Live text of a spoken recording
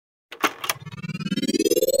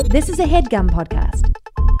This is a HeadGum podcast.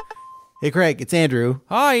 Hey, Craig, it's Andrew.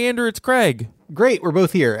 Hi, Andrew. It's Craig. Great, we're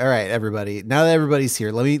both here. All right, everybody. Now that everybody's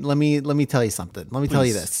here, let me tell you something. Let me tell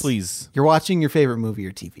you this. Please. You're watching your favorite movie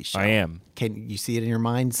or TV show. I am. Can you see it in your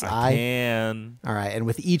mind's eye? I can. All right, and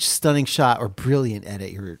with each stunning shot or brilliant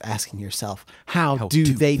edit, you're asking yourself, how do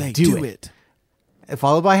they do it?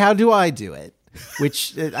 Followed by, how do I do it?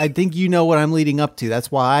 Which I think you know what I'm leading up to. That's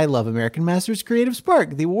why I love American Masters Creative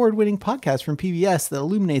Spark, the award-winning podcast from PBS that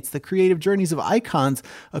illuminates the creative journeys of icons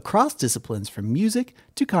across disciplines, from music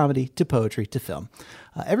to comedy to poetry to film.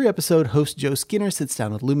 Every episode, host Joe Skinner sits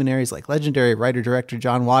down with luminaries like legendary writer-director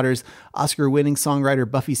John Waters, Oscar-winning songwriter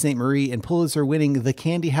Buffy Sainte-Marie, and Pulitzer-winning The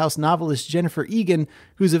Candy House novelist Jennifer Egan,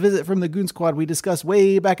 who's a visit from the Goon Squad we discussed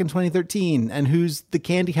way back in 2013, and who's The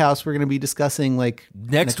Candy House we're going to be discussing like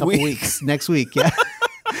Next in a couple week. weeks. Next week, yeah.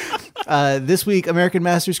 This week, American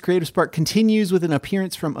Masters Creative Spark continues with an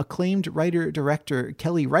appearance from acclaimed writer-director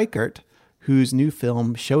Kelly Reichardt, whose new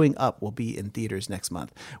film, Showing Up, will be in theaters next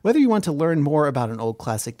month. Whether you want to learn more about an old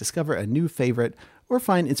classic, discover a new favorite, or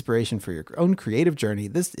find inspiration for your own creative journey,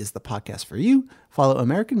 this is the podcast for you. Follow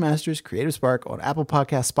American Masters Creative Spark on Apple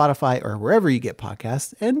Podcasts, Spotify, or wherever you get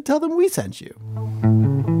podcasts, and tell them we sent you.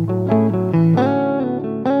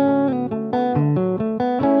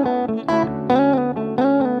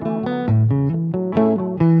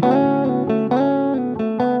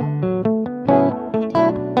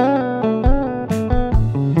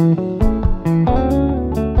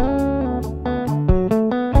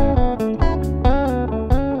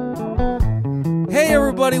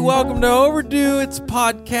 Welcome to Overdue. It's a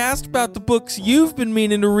podcast about the books you've been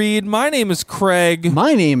meaning to read. My name is Craig.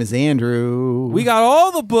 My name is Andrew. We got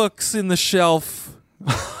all the books in the shelf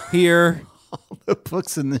here. All the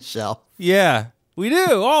books in the shelf. Yeah, we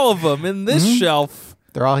do. All of them in this shelf.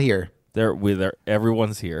 They're all here.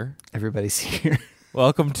 Everyone's here. Everybody's here.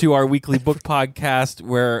 Welcome to our weekly book podcast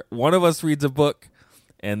where one of us reads a book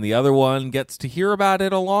and the other one gets to hear about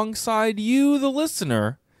it alongside you, the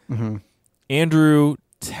listener. Mm-hmm. Andrew,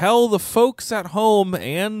 tell the folks at home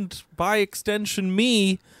and by extension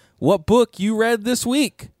me what book you read this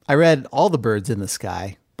week. I read All the Birds in the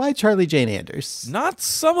Sky by Charlie Jane Anders. Not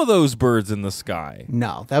Some of Those Birds in the Sky.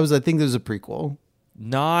 No, I think there was a prequel.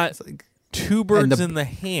 Not like, Two Birds in the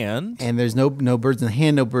Hand. And there's no birds in the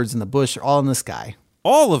hand, no birds in the bush, all in the sky.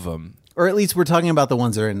 All of them. Or at least we're talking about the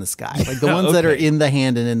ones that are in the sky. Like the ones that are in the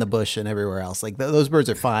hand and in the bush and everywhere else. Like those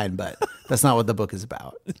birds are fine, but that's not what the book is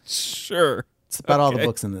about. Sure. It's about all the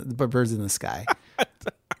books in the birds in the sky.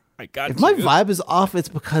 I got if my vibe is off, it's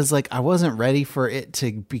because like I wasn't ready for it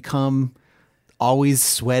to become always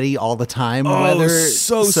sweaty all the time. Oh,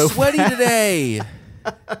 so sweaty today.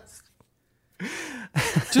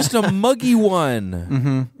 Just a muggy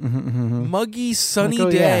one. Muggy, sunny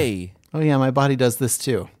day. Yeah. Oh yeah, my body does this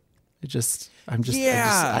too.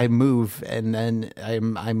 I move and then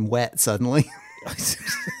I'm wet suddenly.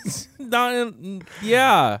 It's bad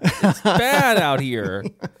out here.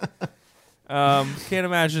 Can't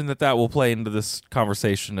imagine that will play into this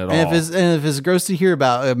conversation at all. And if it's gross to hear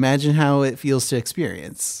about, imagine how it feels to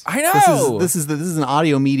experience. I know. This is an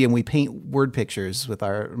audio medium. We paint word pictures with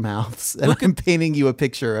our mouths, and I'm painting you a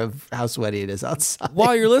picture of how sweaty it is outside.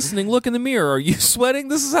 While you're listening, look in the mirror. Are you sweating?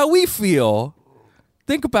 This is how we feel.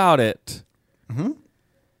 Think about it. Mm-hmm.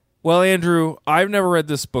 Well, Andrew, I've never read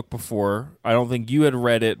this book before. I don't think you had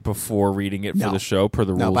read it before reading it for the show, per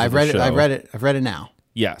the rules of the show. I've read it. I've read it now.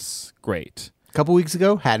 Yes, great. A couple weeks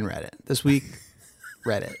ago, hadn't read it. This week,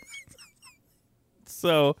 read it.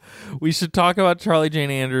 So we should talk about Charlie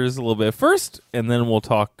Jane Anders a little bit first, and then we'll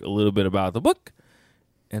talk a little bit about the book,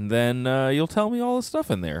 and then you'll tell me all the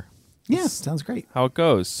stuff in there. Yeah, sounds great. How it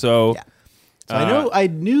goes. So, I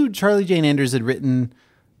knew Charlie Jane Anders had written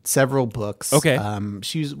several books. Okay.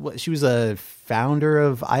 She was a founder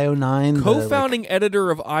of IO9, co-founding editor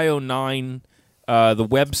of IO9, the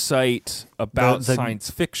website about science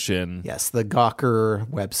fiction. Yes, the Gawker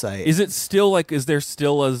website. Is it still is there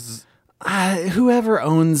still whoever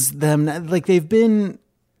owns them, like they've been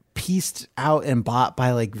pieced out and bought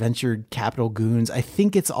by like venture capital goons. I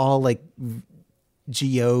think it's all like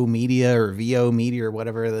GO Media or VO Media or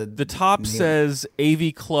whatever. The top says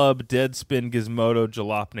AV Club, Deadspin, Gizmodo,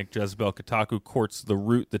 Jalopnik, Jezebel, Kotaku, Quartz, The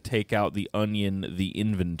Root, The Takeout, The Onion, The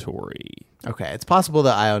Inventory. Okay, it's possible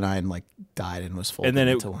that IO9 like died and was folded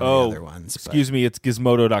into one of the other ones. Excuse me, it's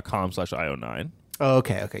gizmodo.com/IO9. Oh,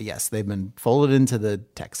 okay, yes, they've been folded into the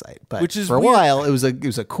tech site, but which is for a weird. while it was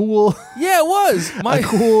a cool, yeah, it was a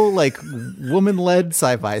cool like woman-led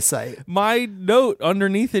sci-fi site. My note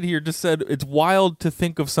underneath it here just said it's wild to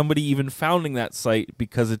think of somebody even founding that site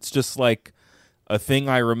because it's just like a thing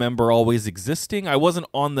I remember always existing. I wasn't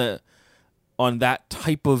on that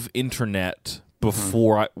type of internet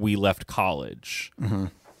before we left college.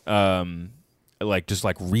 Like just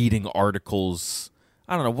like reading articles.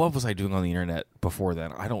 I don't know, what was I doing on the internet before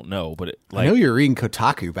then? I don't know, but I know you were reading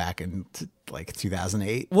Kotaku back in like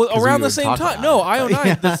 2008. Well, around the same time. No,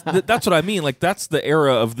 IO9. That's what I mean. Like that's the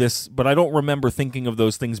era of this, but I don't remember thinking of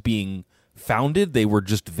those things being founded. They were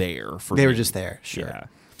just there for me. They were just there, sure.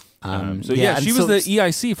 Yeah. She was the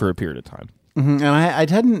EIC for a period of time. And I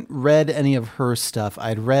hadn't read any of her stuff.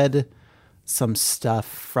 I'd read some stuff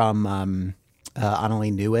from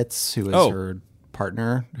Annalee Newitz, who was her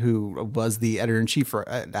partner, who was the editor-in-chief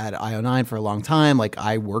at IO9 for a long time. Like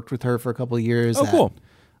I worked with her for a couple of years at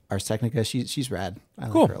Ars Technica. She's rad. I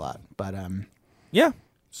like her a lot. But yeah.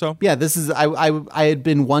 So yeah, this is I had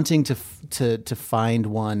been wanting to find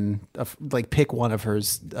one like pick one of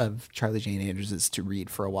hers of Charlie Jane Andrews's to read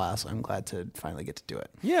for a while. So I'm glad to finally get to do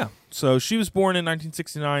it. Yeah. So she was born in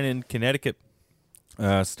 1969 in Connecticut.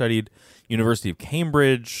 Studied University of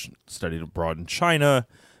Cambridge. Studied abroad in China.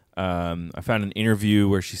 I found an interview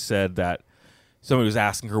where she said that somebody was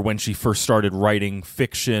asking her when she first started writing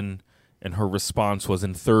fiction, and her response was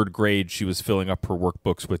in third grade she was filling up her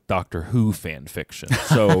workbooks with Doctor Who fan fiction.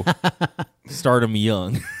 So stardom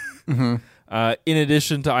young. In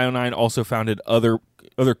addition to IO9, also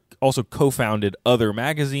co-founded Other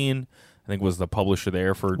Magazine. I think was the publisher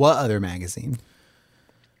there for what Other Magazine?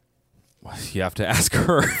 You have to ask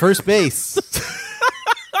her. First Base.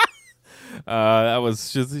 That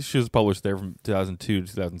was she was published there from 2002 to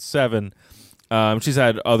 2007. She's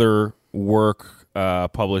had other work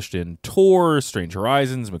published in Tor, Strange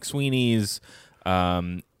Horizons, McSweeney's.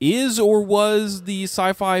 Is or was the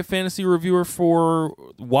sci-fi fantasy reviewer for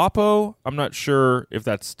WAPO. I'm not sure if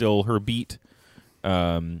that's still her beat,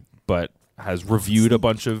 but has reviewed a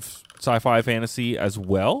bunch of sci-fi fantasy as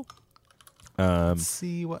well. Let's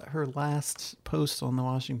see what her last post on the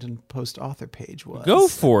Washington Post author page was. Go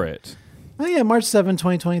for it. Oh yeah, March 7,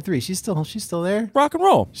 2023. She's still there. Rock and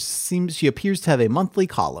roll. She appears to have a monthly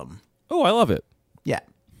column. Oh, I love it. Yeah.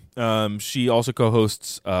 She also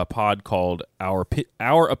co-hosts a pod called Our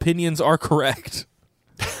Opinions Are Correct,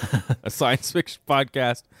 a science fiction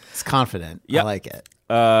podcast. It's confident. Yep. I like it.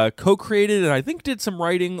 Co-created and I think did some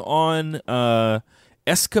writing on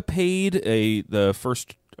Escapade, the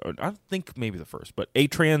first, I think maybe the first, but a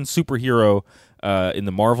trans superhero in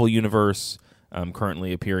the Marvel universe.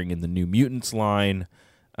 Currently appearing in the New Mutants line.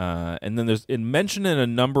 And then there's mentioned in a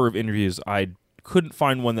number of interviews, I couldn't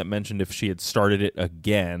find one that mentioned if she had started it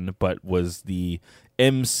again, but was the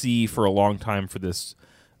MC for a long time for this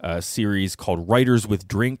series called Writers with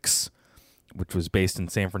Drinks, which was based in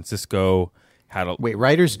San Francisco. Wait,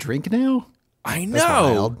 writers drink now? I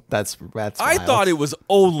know. That's wild. I thought it was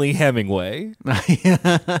only Hemingway.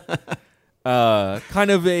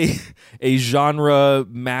 Kind of a genre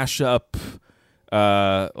mashup,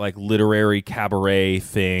 like literary cabaret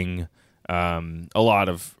thing. A lot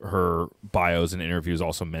of her bios and interviews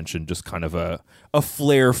also mentioned just kind of a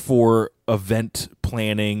flair for event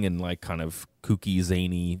planning and like kind of kooky,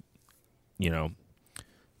 zany,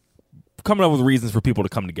 coming up with reasons for people to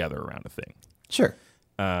come together around a thing. Sure.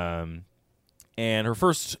 And her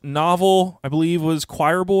first novel, I believe, was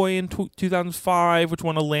Choir Boy in 2005, which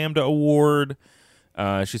won a Lambda Award.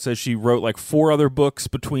 She says she wrote like 4 other books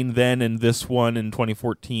between then and this one in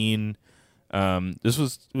 2014.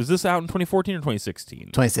 Was this out in 2014 or 2016?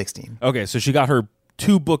 2016. Okay, so she got her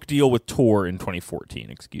 2-book deal with Tor in 2014,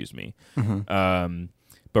 excuse me. Mm-hmm.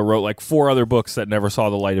 But wrote like 4 other books that never saw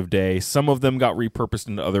the light of day. Some of them got repurposed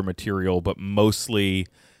into other material, but mostly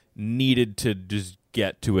needed to just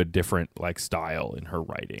get to a different like style in her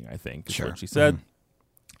writing, I think is what she said.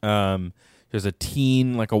 Mm-hmm. There's a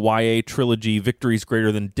teen, like a YA trilogy, Victories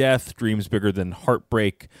Greater Than Death, Dreams Bigger Than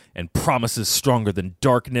Heartbreak, and Promises Stronger Than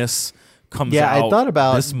Darkness comes out I thought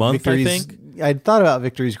about this month, I think. I thought about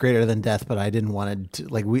Victories Greater Than Death, but I didn't want to,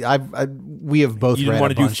 like, we have both you didn't read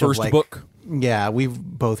want a to do bunch first of, like, book? Yeah, we've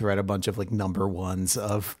both read a bunch of, like, number ones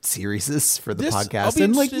of series for the I'll podcast. be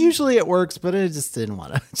And, like, usually it works, but I just didn't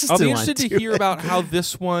want to. I'll be interested to hear about how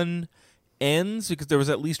this one ends, because there was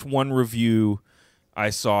at least one review I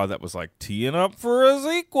saw that was like teeing up for a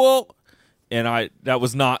sequel, and I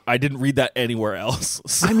didn't read that anywhere else.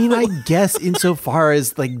 So. I mean, I guess insofar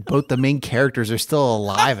as like both the main characters are still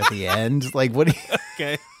alive at the end, like what?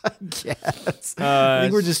 Okay, I guess I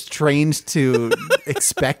think we're just trained to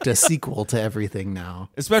expect a sequel to everything now,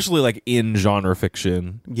 especially like in genre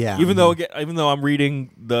fiction. Yeah, even though I'm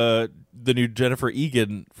reading the the new Jennifer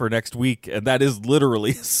Egan for next week, and that is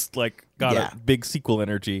literally like got a big sequel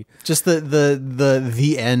energy. Just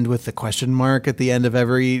the end with the question mark at the end of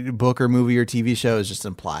every book or movie or TV show is just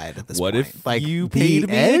implied at this what point. If like you paid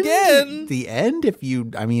me again? The end,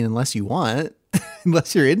 unless you want,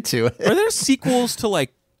 unless you're into it. Are there sequels to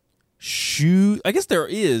like shoes? I guess there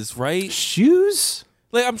is, right? Shoes?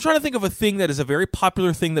 Like, I'm trying to think of a thing that is a very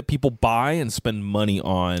popular thing that people buy and spend money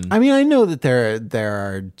on. I mean, I know that there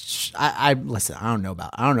are. Listen. I don't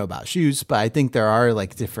know about shoes, but I think there are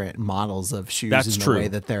like different models of shoes. That's in true. The way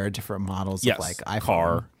that there are different models of like iPhone.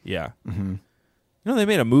 Car. Yeah. Mm-hmm. You know, they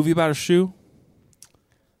made a movie about a shoe.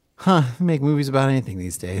 Huh? They make movies about anything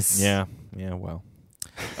these days. Yeah. Yeah. Well,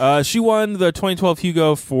 she won the 2012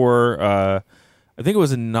 Hugo for I think it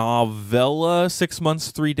was a novella, 6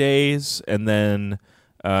 months, 3 days, and then.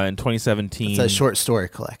 In 2017. It's a short story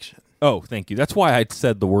collection. Oh, thank you. That's why I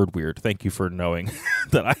said the word weird. Thank you for knowing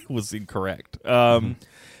that I was incorrect. Or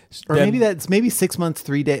maybe 6 months,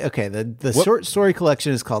 3 days. Okay, the short story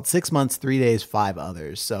collection is called 6 months, 3 days, 5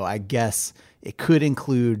 others. So I guess it could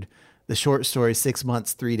include the short story 6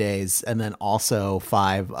 months, 3 days, and then also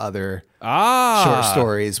 5 other short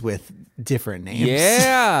stories with different names.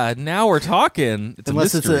 Yeah, now we're talking. It's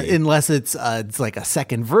unless it's it's like a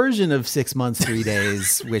second version of 6 months, 3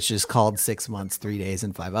 days, which is called 6 months, 3 days,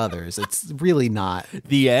 and 5 others. It's really not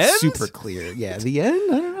the end. Super clear. Yeah, the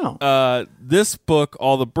end. I don't know. This book,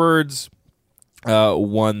 All the Birds,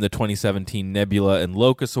 won the 2017 Nebula and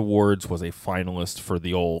Locus Awards. Was a finalist for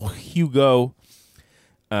the old Hugo.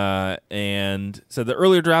 And said the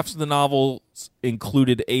earlier drafts of the novel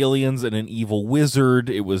included aliens and an evil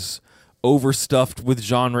wizard. It was overstuffed with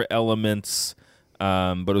genre elements,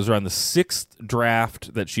 but it was around the 6th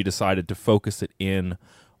draft that she decided to focus it in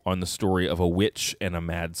on the story of a witch and a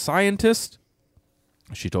mad scientist.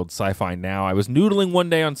 She told Sci-Fi Now, I was noodling one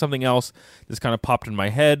day on something else. This kind of popped in my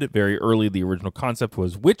head. Very early, the original concept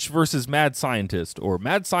was witch versus mad scientist, or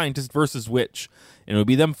mad scientist versus witch. And it would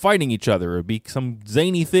be them fighting each other. It would be some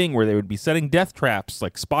zany thing where they would be setting death traps,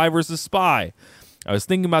 like spy versus spy. I was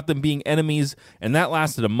thinking about them being enemies, and that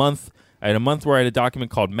lasted a month. I had a month where I had a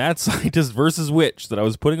document called Mad Scientist versus Witch that I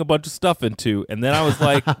was putting a bunch of stuff into. And then I was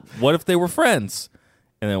like, what if they were friends?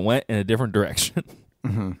 And then went in a different direction.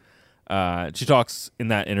 Mm-hmm. She talks in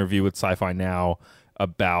that interview with Sci-Fi Now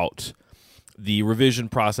about the revision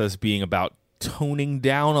process being about toning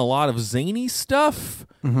down a lot of zany stuff,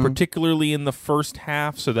 particularly in the first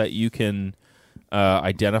half, so that you can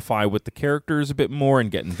identify with the characters a bit more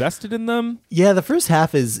and get invested in them. Yeah, the first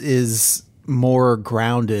half is more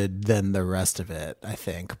grounded than the rest of it, I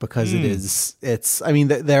think, because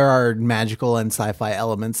there are magical and sci-fi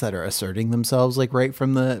elements that are asserting themselves like right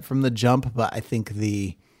from the jump, but I think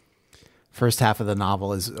the first half of the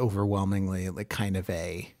novel is overwhelmingly like kind of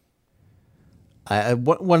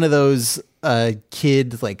one of those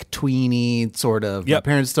kid like tweeny sort of. Yep. My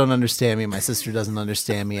parents don't understand me, my sister doesn't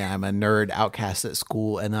understand me, I'm a nerd outcast at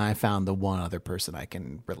school, and then I found the one other person I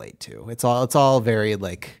can relate to. It's all very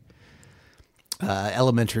like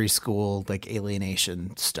elementary school like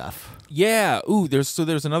alienation stuff. Yeah. Ooh, there's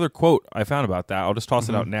another quote I found about that. I'll just toss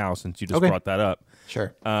it out now since you just brought that up.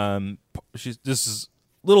 Sure. This is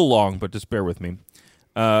a little long, but just bear with me.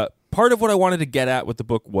 Part of what I wanted to get at with the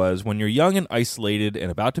book was when you're young and isolated and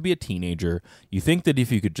about to be a teenager, you think that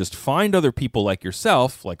if you could just find other people like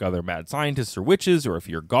yourself, like other mad scientists or witches, or if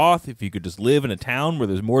you're goth, if you could just live in a town where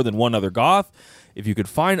there's more than one other goth, if you could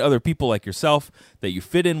find other people like yourself that you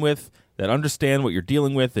fit in with, that understand what you're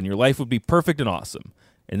dealing with, then your life would be perfect and awesome.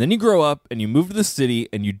 And then you grow up and you move to the city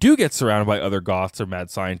and you do get surrounded by other goths or mad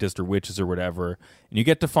scientists or witches or whatever. And you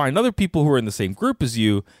get to find other people who are in the same group as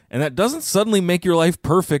you. And that doesn't suddenly make your life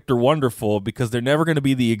perfect or wonderful because they're never going to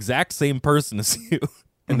be the exact same person as you.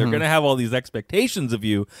 And they're going to have all these expectations of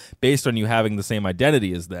you based on you having the same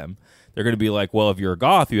identity as them. They're going to be like, well, if you're a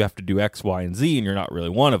goth, you have to do X, Y, and Z, and you're not really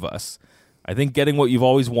one of us. I think getting what you've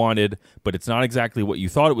always wanted, but it's not exactly what you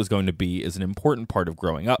thought it was going to be, is an important part of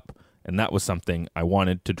growing up. And that was something I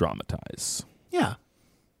wanted to dramatize. Yeah.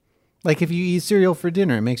 Like if you eat cereal for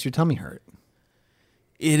dinner, it makes your tummy hurt.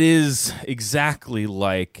 It is exactly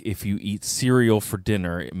like if you eat cereal for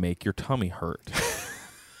dinner, it make your tummy hurt.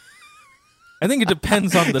 I think it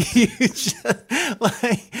depends on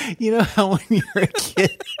you know how when you're a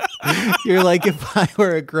kid, you're like, if I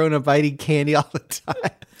were a grown-up, I'd eat candy all the time.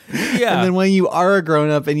 Yeah. And then when you are a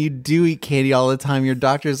grown-up and you do eat candy all the time, your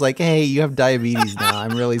doctor's like, hey, you have diabetes now.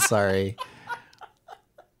 I'm really sorry.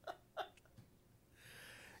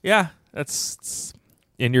 Yeah, that's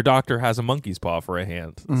and your doctor has a monkey's paw for a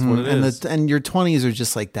hand. That's what it is. And your 20s are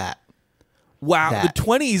just like that. Wow, that. the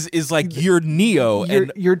 20s is like your Neo.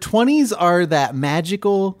 Your 20s are that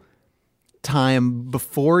magical time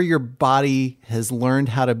before your body has learned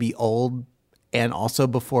how to be old and also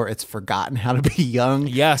before it's forgotten how to be young.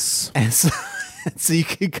 Yes. And so you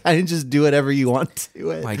can kind of just do whatever you want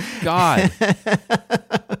to it. My God.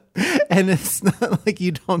 And it's not like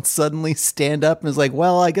you don't suddenly stand up and it's like,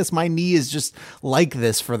 well, I guess my knee is just like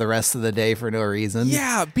this for the rest of the day for no reason.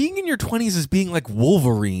 Yeah, being in your 20s is being like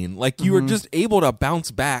Wolverine. Like you are just able to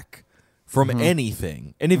bounce back from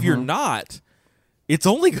anything. And if you're not, it's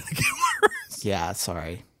only going to get worse. Yeah,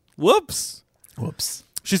 sorry. Whoops.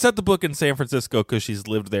 She She set the book in San Francisco because she's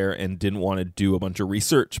lived there and didn't want to do a bunch of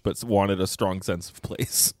research, but wanted a strong sense of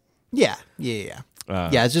place. Yeah. Yeah,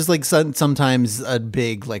 it's just like sometimes a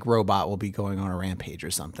big like robot will be going on a rampage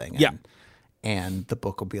or something. And the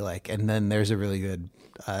book will be like, and then there's a really good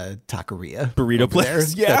taqueria Burrito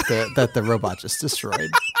place, there that the robot just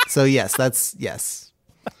destroyed. So yes. It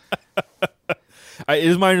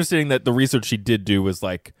is my understanding that the research she did do was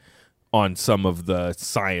like on some of the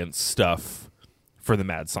science stuff for the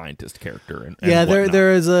mad scientist character. And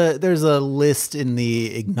there's a list in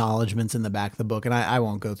the acknowledgments in the back of the book, and I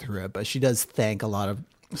won't go through it, but she does thank a lot of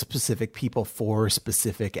specific people for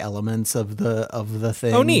specific elements of the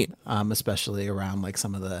thing. Oh, neat. Especially around like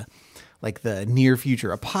some of the like the near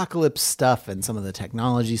future apocalypse stuff and some of the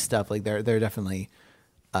technology stuff. Like they're definitely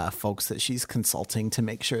folks that she's consulting to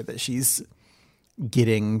make sure that she's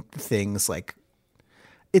getting things like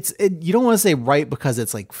you don't want to say right because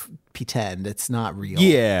it's like pretend, it's not real.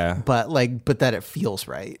 Yeah. But that it feels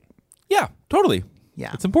right. Yeah, totally.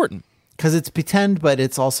 Yeah. It's important. Because it's pretend, but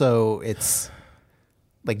it's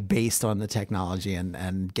like based on the technology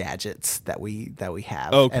and gadgets that we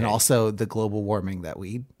have. Okay. And also the global warming that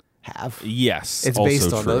we have. Yes. It's also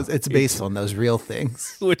based on true. those. It's based on those real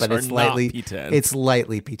things. Which but are it's not lightly pretend. It's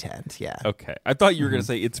lightly pretend. Yeah. Okay. I thought you were going to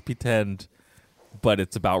say it's pretend, but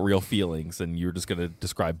it's about real feelings, and you're just going to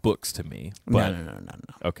describe books to me. But, No.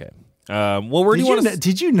 Okay. Well, where do you want to...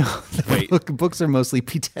 Did you know that books are mostly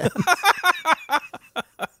pretend?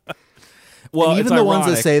 Well, and even it's the ones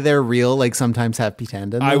ironic. that say they're real, like sometimes have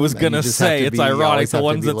pretend in them. I was and going you to just have say, to it's be- you ironic. always The have to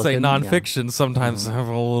ones be that say looking, nonfiction sometimes have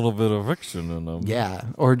a little bit of fiction in them. Yeah,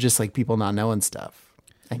 or just like people not knowing stuff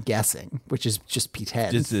and guessing, which is just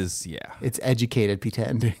pretend. This is, It's educated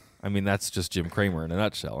pretending. I mean, that's just Jim Cramer in a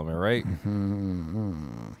nutshell. Am I right?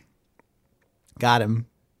 Got him.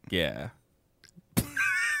 Yeah.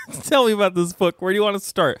 Tell me about this book. Where do you want to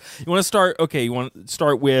start? You want to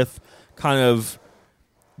start with kind of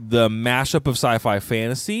the mashup of sci-fi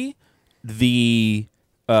fantasy, the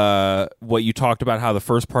what you talked about, how the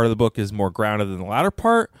first part of the book is more grounded than the latter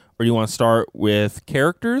part, or do you want to start with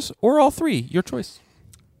characters, or all three? Your choice.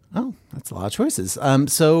 Oh, that's a lot of choices.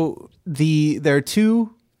 So there are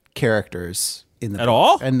two characters in the At book.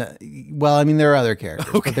 all? And well, I mean, there are other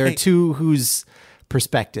characters, but there are Okay. two whose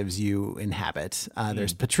perspectives you inhabit.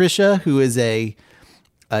 There's Patricia, who is a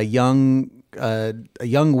young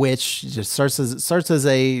witch. She just starts as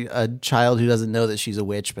a child who doesn't know that she's a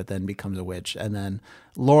witch, but then becomes a witch. And then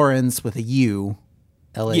Lawrence with a U,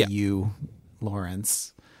 Lau,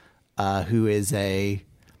 Lawrence, who is a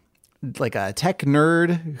tech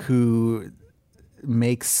nerd who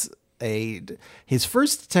makes his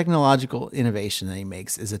first technological innovation that he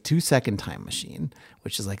makes is a 2-second time machine,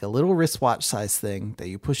 which is like a little wristwatch size thing that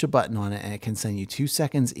you push a button on it and it can send you 2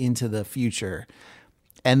 seconds into the future.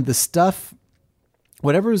 And the stuff,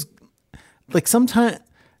 whatever is like sometimes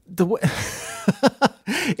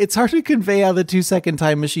it's hard to convey how the 2-second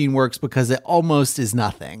time machine works because it almost is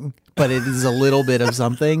nothing, but it is a little bit of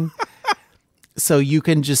something. So you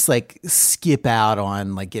can just like skip out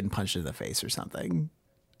on like getting punched in the face or something.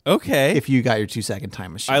 Okay. If you got your 2-second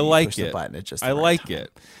time machine, I you like push it. the button at just I the right like time.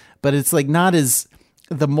 it. But it's like not as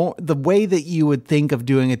the way that you would think of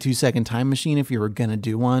doing a 2-second time machine if you were going to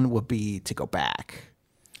do one would be to go back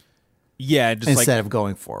Yeah, just instead of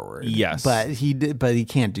going forward. Yes. But he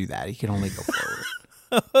can't do that. He can only go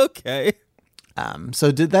forward. okay.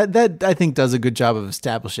 So that I think does a good job of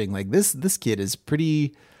establishing like this kid is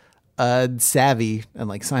pretty savvy and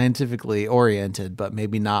like scientifically oriented, but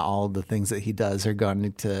maybe not all the things that he does are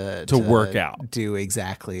going to work out. do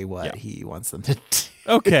exactly what he wants them to do.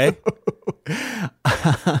 Okay.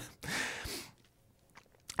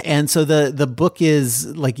 And so the book is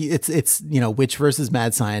like it's witch versus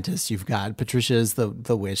mad scientist. You've got Patricia as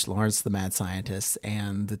the witch, Lawrence the mad scientist,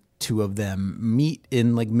 and the two of them meet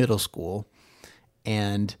in like middle school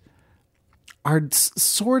and are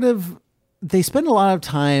sort of, they spend a lot of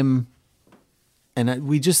time and I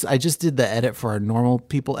just did the edit for our normal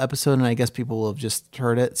people episode, and I guess people will have just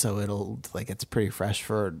heard it, so it'll it's pretty fresh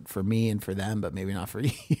for me and for them, but maybe not for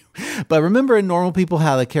you. But remember in normal people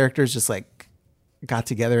how the characters just got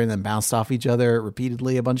together and then bounced off each other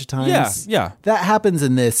repeatedly a bunch of times? Yeah. That happens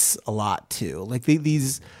in this a lot too. Like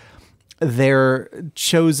they're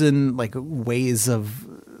chosen ways of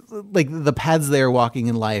the paths they're walking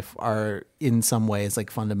in life are in some ways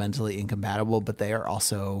fundamentally incompatible, but they are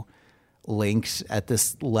also linked at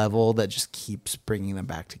this level that just keeps bringing them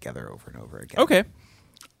back together over and over again. Okay.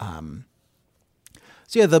 So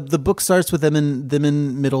yeah, the book starts with them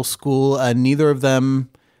in middle school. Neither of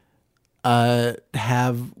them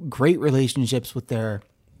have great relationships with their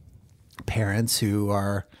parents, who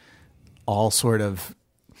are all sort of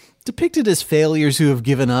depicted as failures who have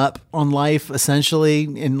given up on life, essentially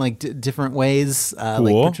in different ways.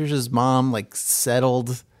 Cool. Patricia's mom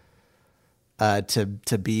settled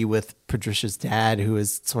to be with Patricia's dad, who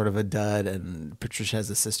is sort of a dud, and Patricia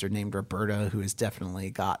has a sister named Roberta, who has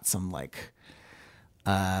definitely got some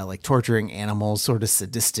torturing animals, sort of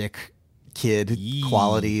sadistic kid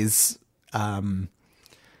qualities. And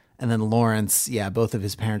then Lawrence, both of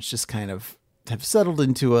his parents just kind of have settled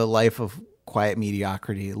into a life of quiet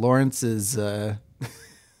mediocrity. Lawrence is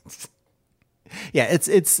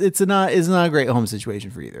it's not a great home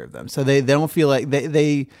situation for either of them. So they don't feel like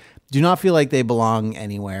they do not feel like they belong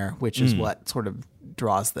anywhere, which is what sort of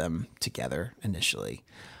draws them together initially.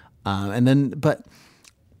 And then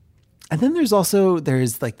there's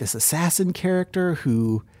this assassin character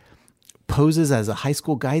who poses as a high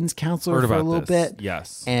school guidance counselor for a little bit.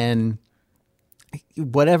 Yes. And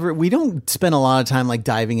whatever, we don't spend a lot of time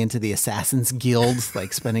diving into the Assassin's Guild,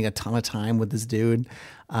 spending a ton of time with this dude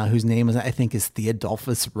whose name is, I think, is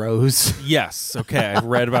Theodulphus Rose. Yes. Okay. I've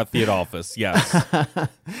read about Theodulphus. Yes.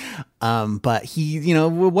 But he,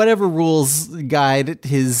 whatever rules guide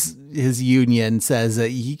his union says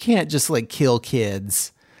that you can't just kill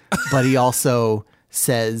kids, but he also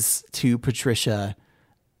says to Patricia,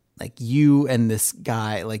 you and this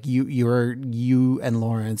guy, you and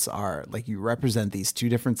Lawrence are you represent these two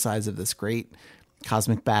different sides of this great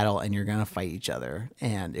cosmic battle, and you're going to fight each other.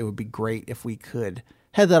 And it would be great if we could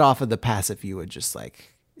head that off of the pass if you would just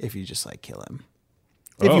kill him.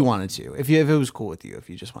 If you wanted to, if it was cool with you, if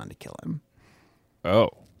you just wanted to kill him.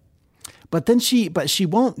 Oh. But then she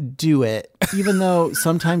won't do it, even though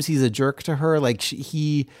sometimes he's a jerk to her.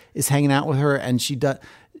 He is hanging out with her, and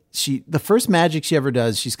the first magic she ever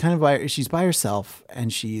does, she's by herself,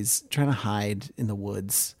 and she's trying to hide in the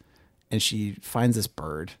woods, and she finds this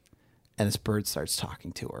bird, and this bird starts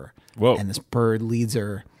talking to her. Whoa. And this bird leads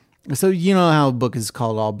her. So you know how a book is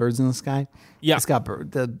called All Birds in the Sky? Yeah. It's got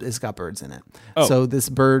birds in it. Oh. So this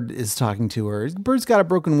bird is talking to her. The bird's got a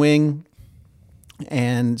broken wing,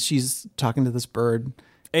 and she's talking to this bird.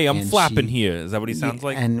 Hey, I'm flapping here. Is that what he sounds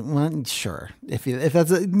like? And well, sure. If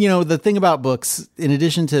that's the thing about books, in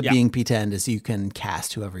addition to being pretend, is you can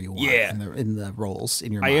cast whoever you want in the roles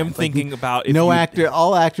in your mind. I am thinking about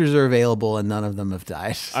all actors are available, and none of them have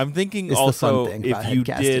died. I'm thinking it's also the fun thing if about you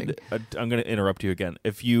headcasting. did. I'm going to interrupt you again.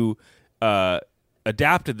 If you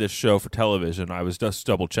adapted this show for television, I was just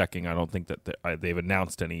double checking. I don't think that they've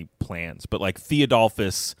announced any plans, but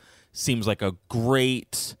Theodulphus seems like a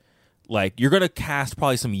great. You're going to cast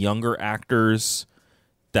probably some younger actors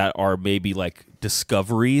that are maybe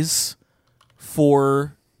discoveries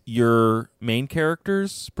for your main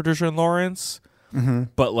characters, Patricia and Lawrence. Mm-hmm.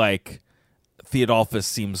 But Theodulphus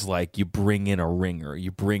seems like you bring in a ringer.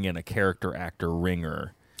 You bring in a character actor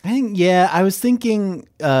ringer. I think, I was thinking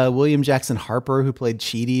William Jackson Harper, who played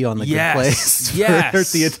Chidi on The Good Place.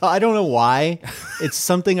 Yes. I don't know why. It's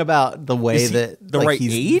something about the way that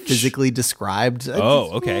he's age? physically described.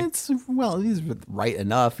 Oh, okay. He's right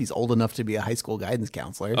enough. He's old enough to be a high school guidance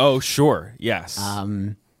counselor. Oh, sure. Yes.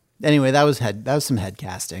 Anyway, that was some head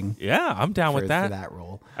casting. Yeah, I'm down with that. For that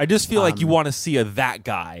role. I just feel like you want to see that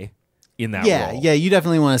guy in that role. Yeah, you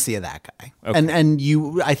definitely want to see that guy. Okay.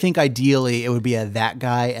 And I think ideally it would be that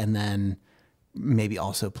guy, and then maybe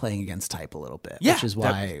also playing against type a little bit. Yeah, which is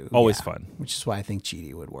why always fun. Which is why I think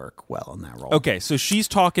Chidi would work well in that role. Okay, so she's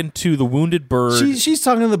talking to the wounded bird. She's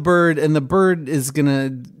talking to the bird, and the bird is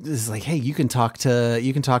like, "Hey, you can talk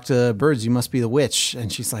to birds. You must be the witch." And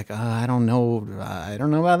she's like, "I don't know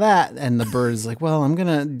about that." And the bird is like, "Well,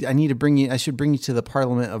 I should bring you to the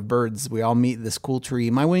Parliament of Birds. We all meet this cool tree.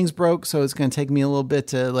 My wings broke, so it's gonna take me a little bit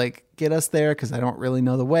to get us there because I don't really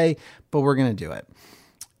know the way, but we're gonna do it."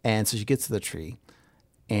 And so she gets to the tree,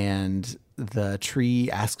 and the tree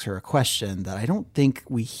asks her a question that I don't think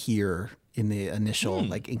we hear in the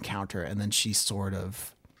initial encounter. And then she sort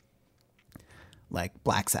of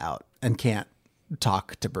blacks out and can't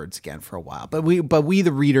talk to birds again for a while. But we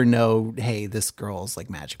the reader know, hey, this girl's like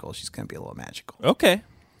magical. She's going to be a little magical. Okay.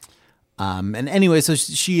 And anyway, so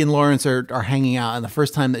she and Lawrence are hanging out, and the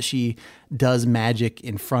first time that she does magic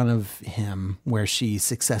in front of him, where she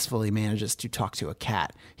successfully manages to talk to a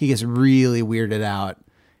cat, he gets really weirded out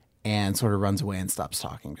and sort of runs away and stops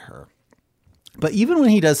talking to her. But even when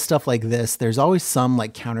he does stuff like this, there's always some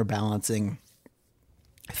like counterbalancing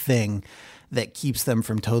thing that keeps them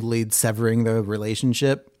from totally severing the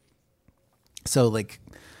relationship. So like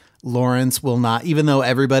Lawrence will not, even though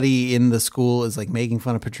everybody in the school is like making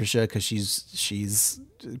fun of Patricia because she's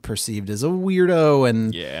perceived as a weirdo,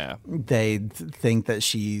 and they think that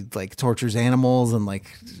she like tortures animals,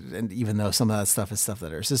 and even though some of that stuff is stuff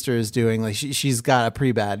that her sister is doing, like she's got a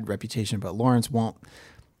pretty bad reputation, but Lawrence won't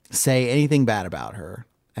say anything bad about her,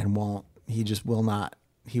 and he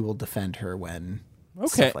will defend her when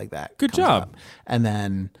stuff like that. Good job. Up. And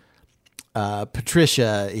then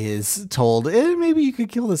Patricia is told, maybe you could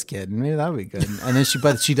kill this kid. Maybe that would be good. And then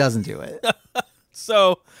she doesn't do it.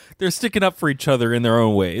 So they're sticking up for each other in their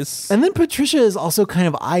own ways. And then Patricia is also kind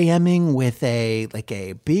of IMing with a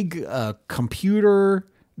big computer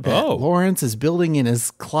that Lawrence is building in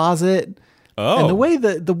his closet. And the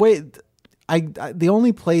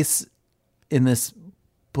only place in this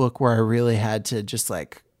book where I really had to just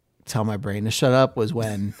like tell my brain to shut up was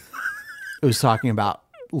when it was talking about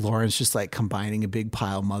Lawrence just like combining a big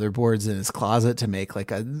pile of motherboards in his closet to make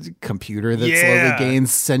like a computer that slowly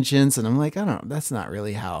gains sentience. And I'm like, I don't know. That's not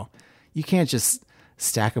really how you can't just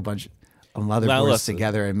stack a bunch of motherboards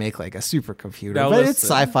together and make like a supercomputer. But it's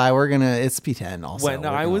sci-fi. It's P10 also. When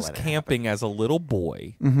I was camping as a little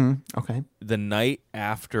boy, the night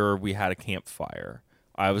after we had a campfire,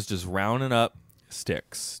 I was just rounding up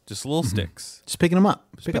sticks, just little sticks. Just picking them up.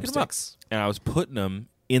 Pick up sticks. And I was putting them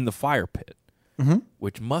in the fire pit.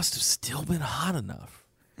 Which must have still been hot enough.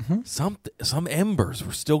 Some embers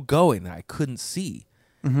were still going that I couldn't see.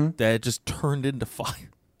 That it just turned into fire.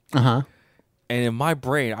 And in my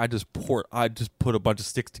brain, I just put a bunch of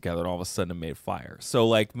sticks together, and all of a sudden it made fire. So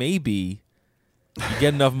like maybe you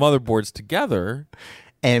get enough motherboards together,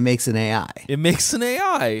 and it makes an AI. And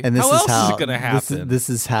this how else is it going to happen? This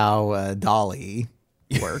is how Dolly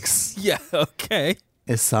works. Yeah. Okay.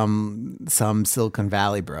 Is some Silicon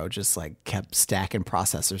Valley bro just like kept stacking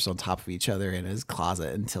processors on top of each other in his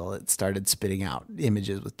closet until it started spitting out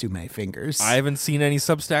images with too many fingers. I haven't seen any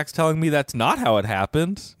Substacks telling me that's not how it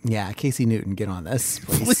happened. Yeah, Casey Newton, get on this,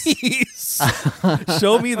 please. Please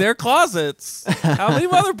show me their closets. How many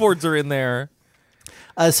motherboards are in there?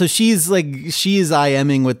 So she's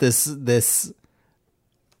IMing with this.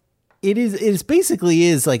 It basically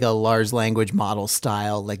is like a large language model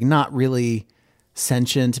style, like not really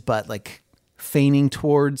sentient, but like feigning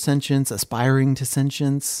toward sentience, aspiring to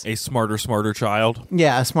sentience. A smarter child.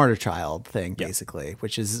 Yeah, a smarter child thing, basically,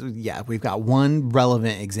 which is, we've got one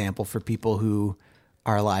relevant example for people who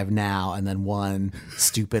are alive now, and then one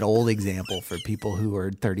stupid old example for people who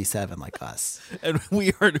are 37 like us. And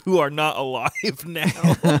who are not alive now.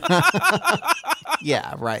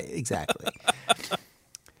 Yeah, right, exactly.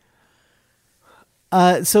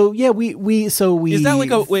 We is that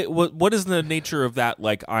like a wait? What is the nature of that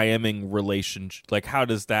like IMing relationship? Like, how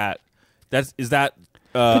does that? Is that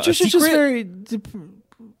Patricia's just very.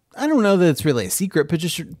 I don't know that it's really a secret.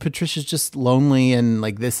 Patricia's just lonely, and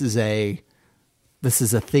like this is a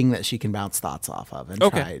thing that she can bounce thoughts off of and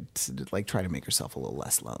try to make herself a little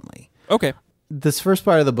less lonely. Okay. This first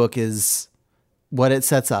part of the book is what it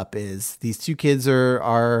sets up is these two kids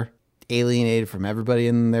are alienated from everybody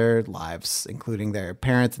in their lives, including their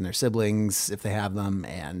parents and their siblings, if they have them,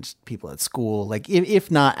 and people at school. Like,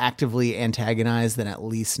 if not actively antagonized, then at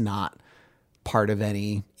least not part of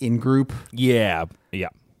any in-group. Yeah.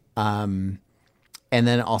 And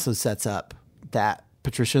then it also sets up that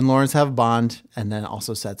Patricia and Lawrence have a bond, and then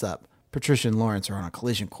also sets up Patricia and Lawrence are on a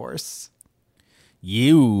collision course.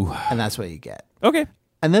 And that's what you get. Okay.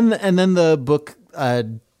 And then the book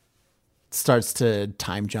starts to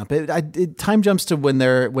time jump. It time jumps to when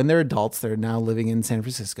they're adults. They're now living in San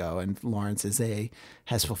Francisco, and Lawrence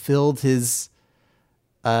has fulfilled his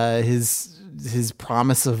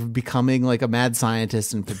promise of becoming like a mad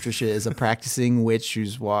scientist, and Patricia is a practicing witch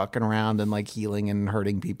who's walking around and like healing and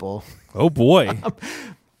hurting people. Oh boy.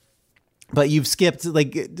 But you've skipped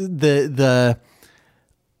like the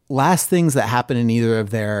last things that happen in either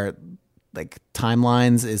of their like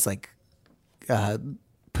timelines is like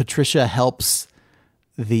Patricia helps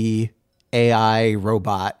the AI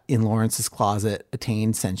robot in Lawrence's closet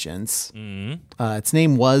attain sentience. Its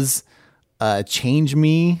name was change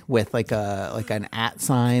me with like an @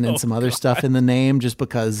 sign and some other stuff in the name, just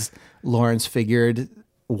because Lawrence figured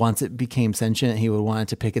once it became sentient, he would want it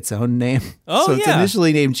to pick its own name. So it's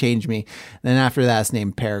initially named Change Me. Then after that, it's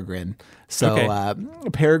named Peregrine. So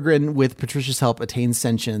Peregrine, with Patricia's help, attains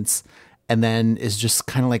sentience and then is just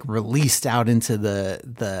kind of like released out into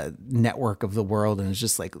the network of the world, and it's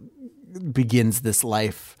just like begins this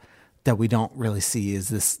life that we don't really see as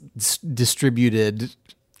this distributed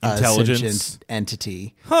intelligence sentient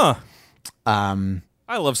entity. Huh.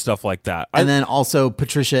 I love stuff like that. And then also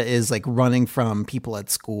Patricia is like running from people at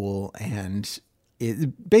school, and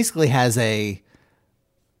it basically has a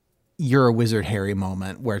 "you're a wizard, Harry"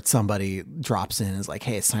 moment where somebody drops in and is like,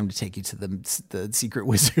 "Hey, it's time to take you to the secret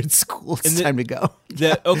wizard school. It's time to go."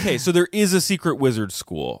 Okay, so there is a secret wizard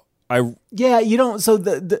school. You don't. So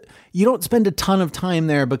you don't spend a ton of time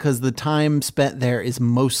there because the time spent there is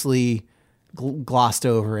mostly glossed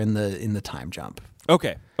over in the time jump.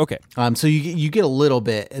 Okay. So you get a little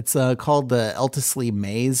bit. It's called the Eltisley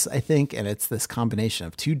Maze, I think, and it's this combination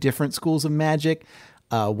of two different schools of magic.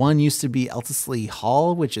 One used to be Eltisley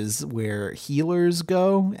Hall, which is where healers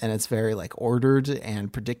go, and it's very like ordered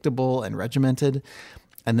and predictable and regimented.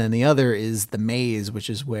 And then the other is the Maze, which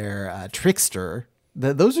is where Trickster.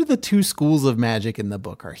 Those are the two schools of magic in the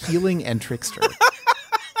book: are healing and Trickster.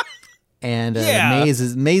 And Maze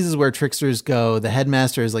is where tricksters go. The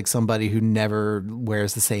headmaster is like somebody who never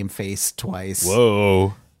wears the same face twice.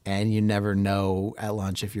 Whoa. And you never know at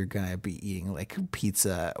lunch if you're going to be eating like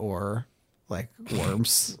pizza or like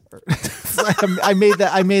worms. I made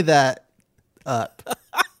that up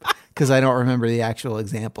because I don't remember the actual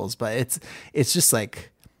examples, but it's just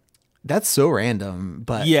like, that's so random,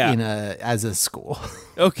 but as a school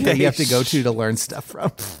that you have to go to learn stuff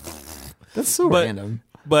from. That's so random.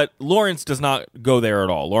 But Lawrence does not go there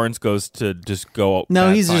at all. Lawrence goes to just go.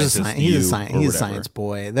 No, he's just he's a science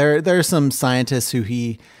boy. There are some scientists who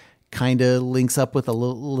he kind of links up with a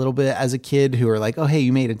little bit as a kid who are like, "Oh, hey,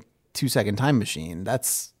 you made a 2-second time machine.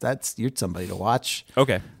 That's you're somebody to watch."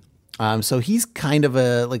 Okay. So he's kind of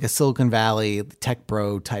a Silicon Valley tech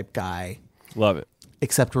bro type guy. Love it.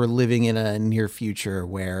 Except we're living in a near future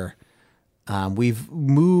where we've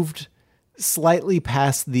moved slightly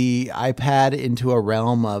past the iPad into a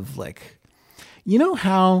realm of like, you know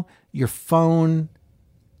how your phone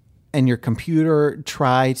and your computer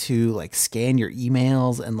try to like scan your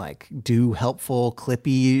emails and like do helpful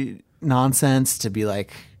clippy nonsense to be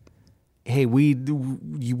like, hey, we're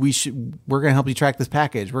going to help you track this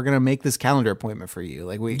package. We're going to make this calendar appointment for you.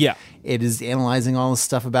 Like it is analyzing all this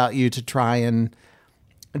stuff about you to try and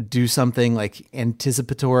do something like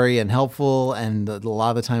anticipatory and helpful, and a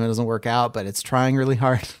lot of the time it doesn't work out, but it's trying really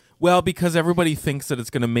hard. Well, because everybody thinks that it's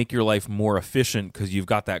going to make your life more efficient because you've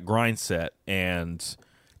got that grind set and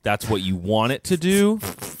that's what you want it to do.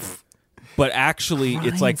 But actually,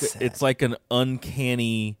 it's like an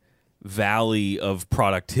uncanny valley of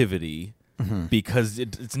productivity because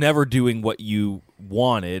it's never doing what you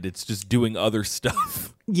wanted. It's just doing other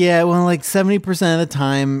stuff. Yeah, well, like 70% of the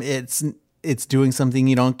time it's doing something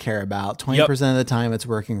you don't care about. 20% of the time it's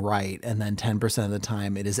working right. And then 10% of the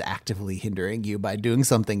time it is actively hindering you by doing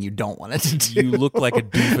something you don't want it to do. You look like a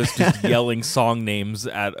doofus just yelling song names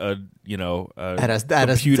at a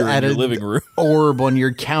computer in your living room. Orb on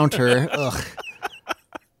your counter. Ugh.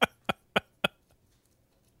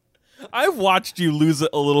 I've watched you lose it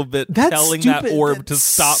a little bit telling that orb to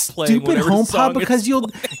stop playing whatever HomePod song because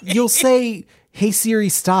you'll say, "Hey Siri,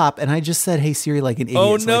 stop," and I just said, "Hey Siri," like an idiot.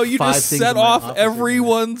 Oh no, you just set off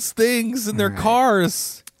everyone's things in their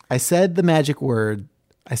cars. I said the magic word.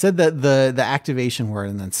 I said the activation word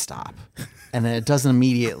and then stop. And then it doesn't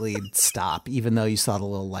immediately stop, even though you saw the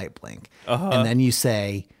little light blink. And then you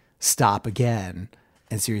say stop again.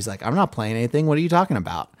 And Siri's like, "I'm not playing anything. What are you talking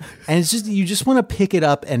about?" And it's just, you just want to pick it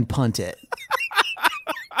up and punt it.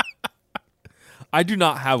 I do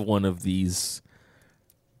not have one of these.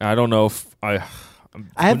 I don't know if I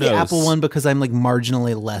have the Apple one because I'm like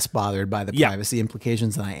marginally less bothered by the privacy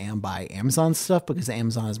implications than I am by Amazon stuff, because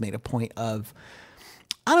Amazon has made a point of,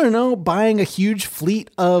 I don't know, buying a huge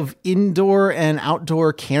fleet of indoor and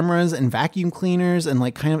outdoor cameras and vacuum cleaners and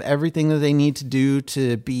like kind of everything that they need to do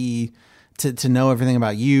to be to know everything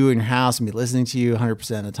about you and your house and be listening to you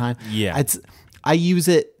 100% of the time. Yeah. I use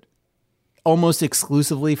it almost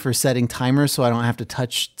exclusively for setting timers so I don't have to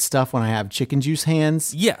touch stuff when I have chicken juice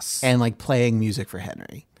hands. Yes. And like playing music for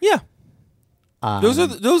Henry. Yeah. Those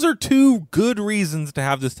are two good reasons to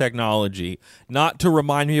have this technology, not to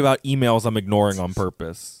remind me about emails I'm ignoring on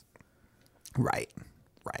purpose. Right.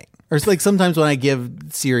 Or it's like sometimes when I give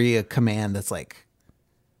Siri a command that's like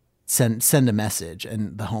send a message.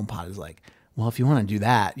 And the HomePod is like, well, if you want to do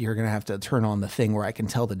that, you're going to have to turn on the thing where I can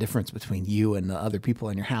tell the difference between you and the other people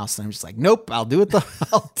in your house. And I'm just like, nope, I'll do it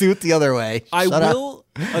the other way. I will,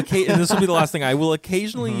 and this will be the last thing, I will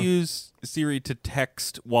occasionally use Siri to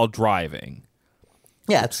text while driving.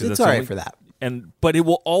 Yeah, it's all right for that. But it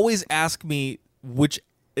will always ask me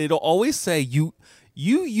it'll always say you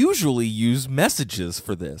usually use messages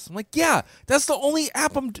for this. I'm like, yeah, that's the only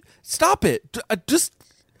app stop it. Just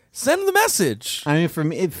send the message. I mean,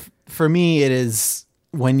 for me, it is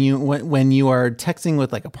when you are texting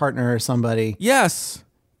with like a partner or somebody. Yes,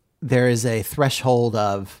 there is a threshold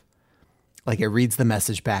of like it reads the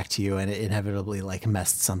message back to you, and it inevitably like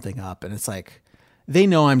messed something up, and it's like they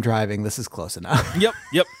know I'm driving. This is close enough. Yep.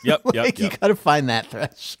 You got to find that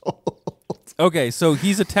threshold. Okay, so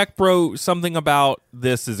he's a tech bro. Something about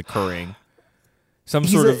this is occurring. Some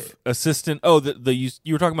sort of assistant. Oh,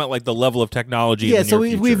 you were talking about like the level of technology. Yeah, in the so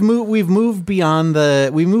near we've future. moved beyond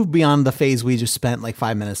the phase we just spent like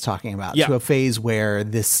 5 minutes talking about to a phase where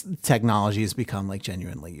this technology has become like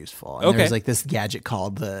genuinely useful. And there's like this gadget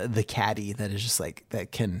called the Caddy that is just like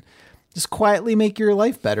that can just quietly make your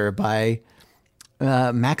life better by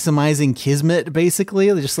maximizing kismet, basically,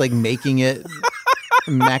 just like making it.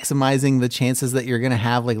 Maximizing the chances that you're going to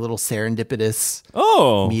have like little serendipitous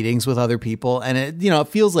meetings with other people. And it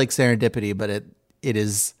feels like serendipity, but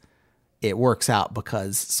it works out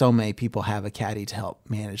because so many people have a caddy to help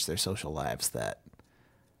manage their social lives that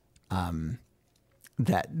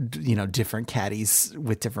different caddies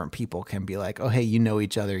with different people can be like, oh, hey, you know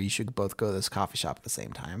each other. You should both go to this coffee shop at the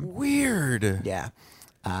same time. Weird. Yeah.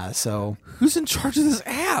 So who's in charge of this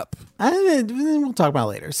app? We'll talk about it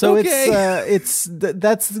later. So that's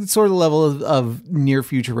the sort of level of near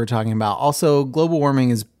future we're talking about. Also, global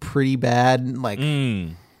warming is pretty bad. Like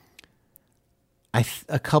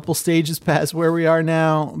a couple stages past where we are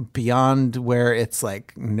now, beyond where it's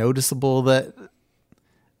like noticeable that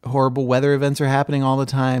horrible weather events are happening all the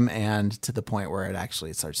time, and to the point where it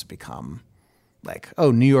actually starts to become like, oh,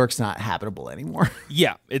 New York's not habitable anymore.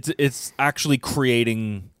 Yeah, it's actually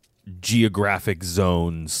creating geographic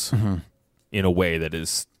zones in a way that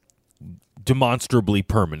is demonstrably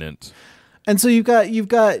permanent. And so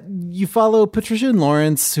you follow Patricia and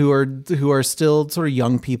Lawrence, who are still sort of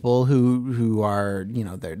young people who are,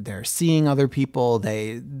 they're seeing other people.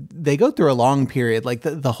 They go through a long period, like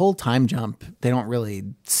the whole time jump. They don't really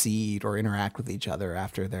see or interact with each other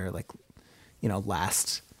after their like,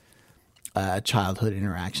 last childhood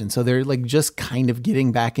interaction. So they're like just kind of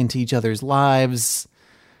getting back into each other's lives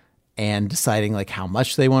and deciding like how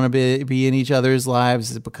much they want to be in each other's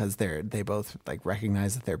lives, because they both like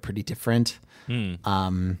recognize that they're pretty different.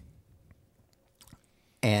 And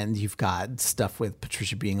you've got stuff with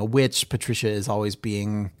Patricia being a witch. Patricia is always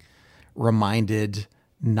being reminded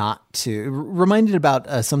about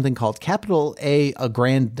something called capital A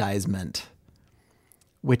aggrandizement,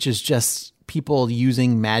 which is just people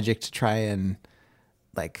using magic to try and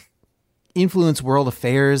like influence world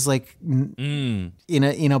affairs, like in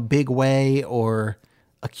a big way, or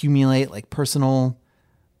accumulate like personal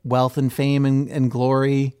wealth and fame and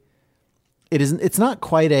glory. It's not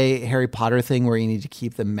quite a Harry Potter thing where you need to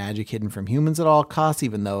keep the magic hidden from humans at all costs,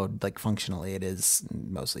 even though like functionally it is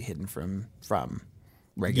mostly hidden from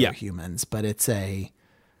regular humans. But it's it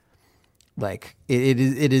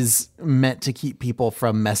is meant to keep people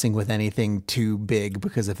from messing with anything too big,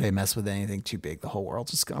 because if they mess with anything too big, the whole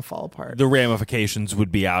world's just going to fall apart. The ramifications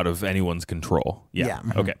would be out of anyone's control. Yeah.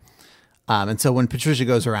 Okay. And so when Patricia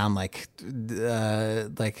goes around like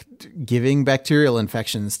giving bacterial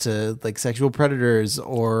infections to like sexual predators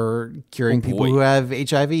or curing people who have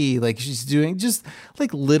HIV, like she's doing just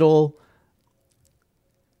like little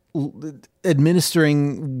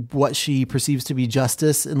administering what she perceives to be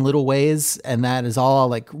justice in little ways, and that is all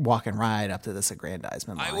like walking right up to this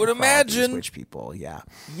aggrandizement line. I would imagine witch people. Yeah.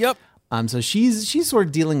 Yep. So she's sort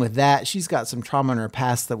of dealing with that. She's got some trauma in her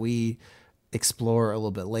past that we explore a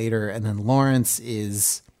little bit later. And then Lawrence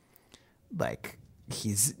is like,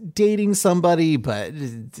 he's dating somebody, but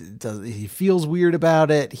he feels weird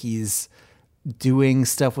about it. He's doing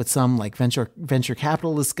stuff with some like venture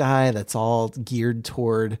capitalist guy that's all geared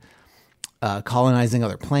toward colonizing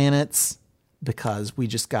other planets, because we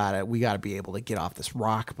gotta be able to get off this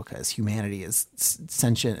rock, because humanity is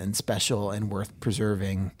sentient and special and worth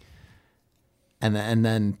preserving. And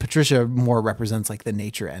then Patricia more represents like the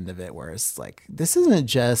nature end of it, whereas like this isn't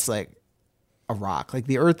just like a rock. Like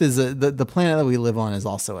the Earth is the planet that we live on is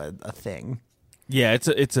also a thing. Yeah,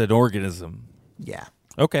 it's an organism. Yeah.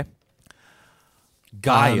 Okay.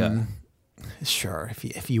 Gaia. Sure,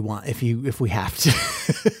 if we have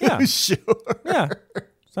to. Yeah. Sure. Yeah.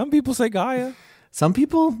 Some people say Gaia. Some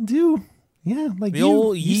people do. Yeah, like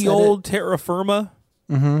The old terra firma.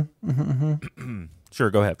 Sure,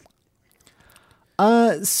 go ahead.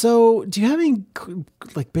 So do you have any,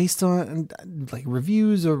 like, based on like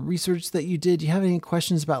reviews or research that you did, do you have any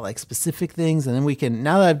questions about like specific things? And then we can,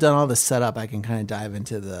 now that I've done all the setup, I can kind of dive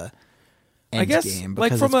into the end game,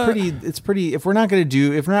 because it's pretty, if we're not going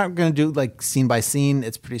to do like scene by scene,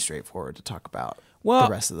 it's pretty straightforward to talk about the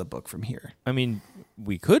rest of the book from here. I mean,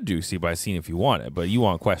 we could do scene by scene if you want it, but you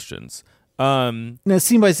want questions. No,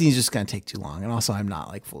 scene by scene is just going to take too long. And also I'm not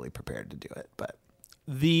like fully prepared to do it, but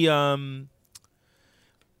the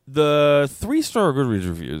 3-star Goodreads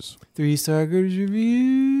reviews. 3-star Goodreads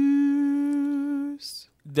reviews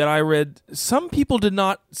that I read, some people did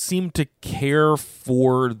not seem to care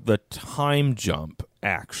for the time jump,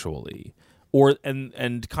 actually,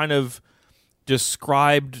 and kind of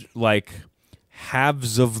described like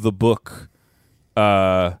halves of the book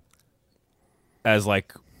as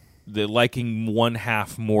like the liking one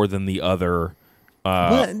half more than the other.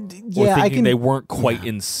 Or thinking they weren't quite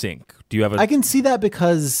in sync. Do you have I can see that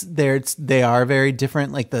because they are very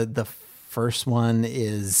different. Like the first one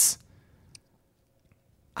is,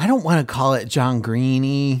 I don't want to call it John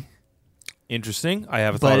Green-y. Interesting. I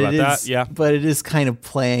haven't thought about that. Yeah. But it is kind of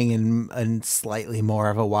playing in slightly more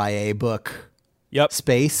of a YA book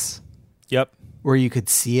space. Yep. Where you could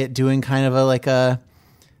see it doing kind of a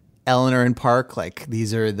Eleanor and Park, like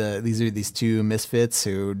these are these two misfits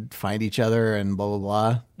who find each other and blah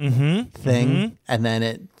blah blah thing, and then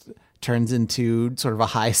it turns into sort of a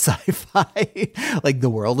high sci-fi, like the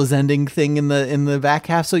world is ending thing in the back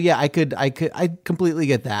half. So yeah, I completely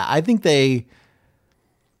get that. I think I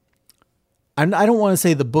don't want to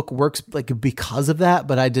say the book works like because of that,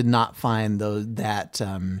 but I did not find that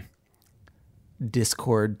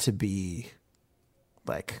discord to be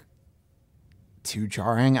like too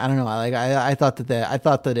jarring. I don't know. I thought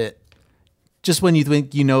that it just, when you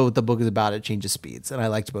think you know what the book is about, it changes speeds, and I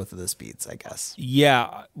liked both of the speeds, I guess.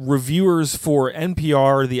 Yeah, reviewers for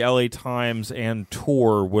NPR, the LA Times, and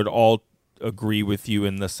Tor would all agree with you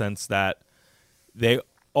in the sense that they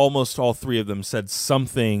almost all three of them said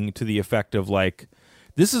something to the effect of like,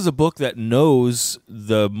 this is a book that knows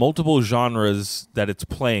the multiple genres that it's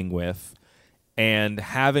playing with, and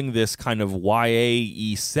having this kind of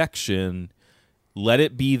YA-y section, let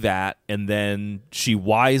it be that, and then she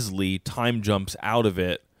wisely time jumps out of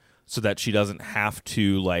it so that she doesn't have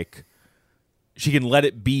to, like, she can let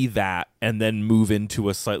it be that and then move into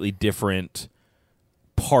a slightly different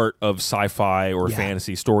part of sci-fi or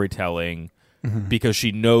fantasy storytelling because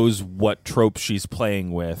she knows what tropes she's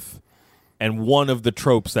playing with. And one of the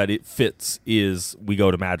tropes that it fits is we go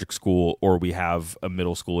to magic school, or we have a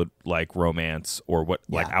middle school like romance, or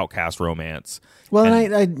like outcast romance. Well,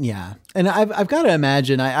 and I've got to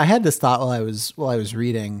imagine. I had this thought while I was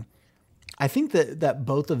reading. I think that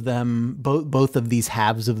both of them, both of these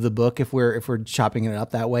halves of the book, if we're chopping it up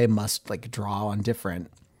that way, must like draw on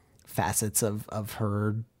different facets of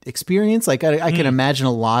her experience. Like I can imagine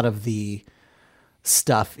a lot of the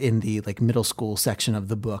stuff in the like middle school section of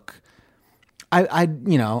the book. I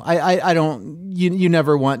don't, you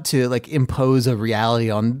never want to like impose a reality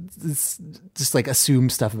on this, just like assume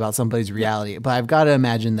stuff about somebody's reality. But I've got to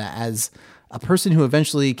imagine that as a person who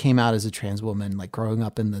eventually came out as a trans woman, like growing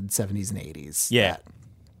up in the 70s and 80s,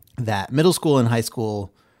 that middle school and high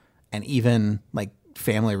school and even like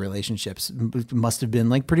family relationships must have been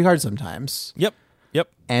like pretty hard sometimes. Yep.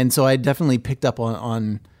 And so I definitely picked up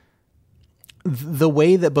on the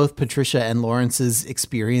way that both Patricia and Lawrence's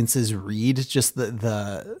experiences read, just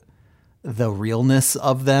the realness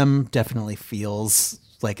of them definitely feels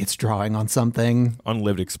like it's drawing on something.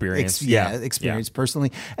 Unlived experience. Experience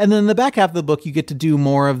personally. And then the back half of the book, you get to do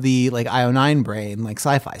more of the like IO9 brain, like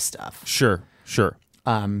sci-fi stuff. Sure.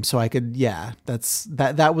 So I could,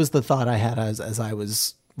 that was the thought I had as I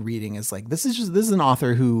was reading, is like, this is an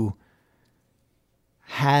author who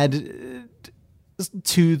had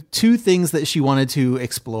two things that she wanted to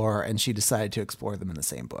explore, and she decided to explore them in the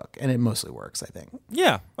same book, and it mostly works, I think.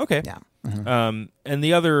 Yeah. Okay. Yeah. And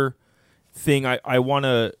the other thing, I want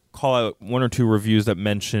to call out one or two reviews that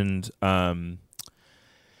mentioned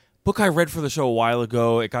book I read for the show a while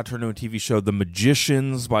ago. It got turned into a TV show, The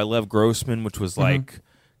Magicians by Lev Grossman, which was like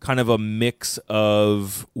kind of a mix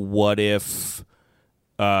of what if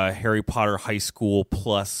Harry Potter High School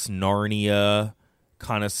plus Narnia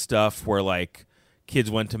kind of stuff, where like kids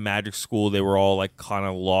went to magic school, they were all like kind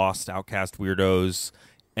of lost, outcast weirdos,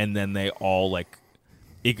 and then they all like,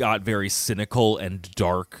 it got very cynical and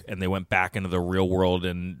dark, and they went back into the real world,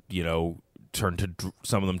 and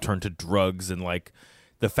some of them turned to drugs, and like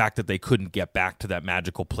the fact that they couldn't get back to that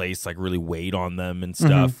magical place like really weighed on them and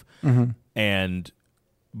stuff. And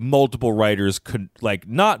multiple writers could like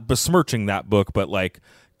not besmirching that book, but like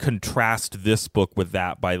contrast this book with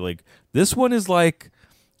that by like, this one is like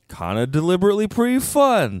kind of deliberately pretty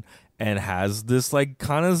fun and has this like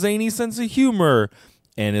kind of zany sense of humor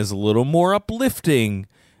and is a little more uplifting.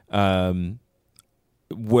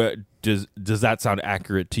 What does that sound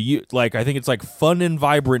accurate to you? Like, I think it's like fun and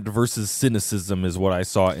vibrant versus cynicism is what I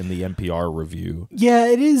saw in the NPR review. Yeah,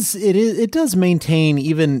 it is. It does maintain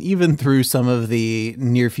even through some of the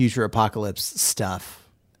near future apocalypse stuff,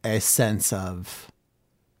 a sense of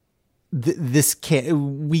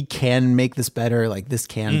we can make this better. Like this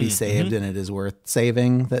can be saved, and it is worth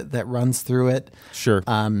saving. That runs through it. Sure.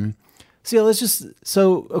 So yeah,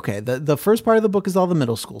 okay. The first part of the book is all the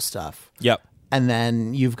middle school stuff. Yep. And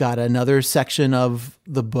then you've got another section of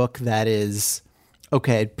the book that is,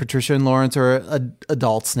 okay, Patricia and Lawrence are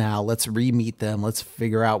adults now. Let's re-meet them. Let's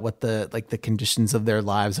figure out what the conditions of their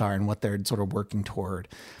lives are and what they're sort of working toward.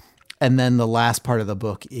 And then the last part of the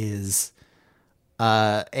book is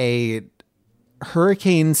a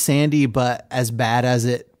Hurricane Sandy, but as bad as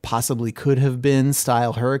it possibly could have been,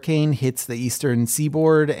 style hurricane hits the eastern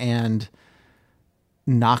seaboard and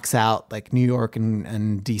knocks out like New York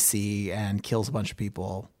and DC and kills a bunch of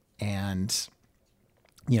people. And,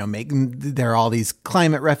 there are all these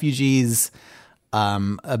climate refugees.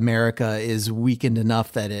 America is weakened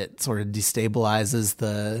enough that it sort of destabilizes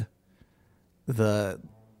the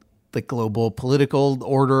global political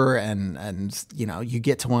order. And, you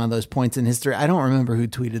get to one of those points in history. I don't remember who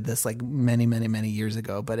tweeted this like many, many, many years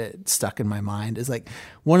ago, but it stuck in my mind. It's like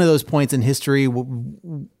one of those points in history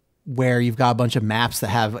where you've got a bunch of maps that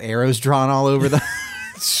have arrows drawn all over them.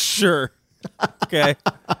 Sure. Okay.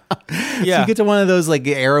 Yeah. So you get to one of those like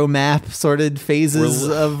arrow map sorted phases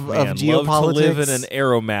of geopolitics. Love to live in an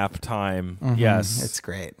arrow map time. Yes. It's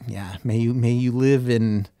great. Yeah. May you live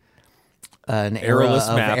in an era Arrowless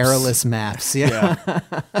of maps. arrowless maps. Yeah.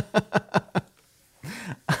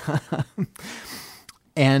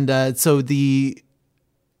 And so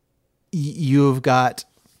you've got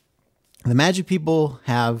the magic people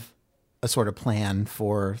have a sort of plan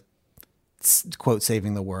for, quote,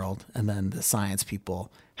 saving the world. And then the science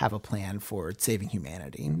people have a plan for saving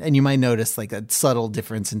humanity. And you might notice like a subtle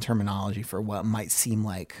difference in terminology for what might seem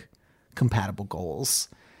like compatible goals.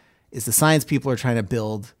 Is the science people are trying to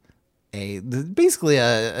build basically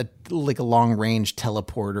a long range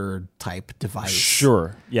teleporter type device.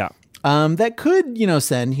 Sure. Yeah. That could,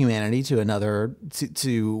 send humanity to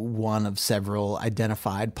to one of several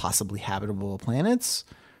identified, possibly habitable planets,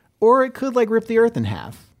 or it could like rip the Earth in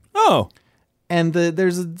half. Oh, and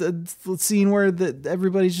there's a scene where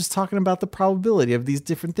everybody's just talking about the probability of these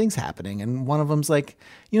different things happening, and one of them's like,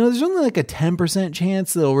 there's only like a 10%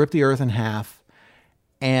 chance that it'll rip the Earth in half,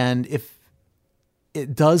 and if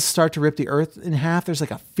it does start to rip the Earth in half, there's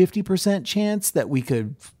like a 50% chance that we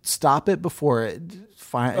could stop it before it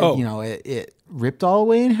ripped all the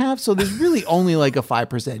way in half. So there's really only like a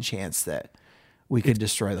 5% chance that we could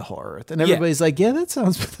destroy the whole Earth. And everybody's like, yeah, that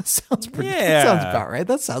sounds pretty. That sounds about right.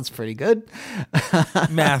 That sounds pretty good.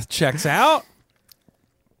 Math checks out.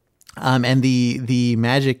 And the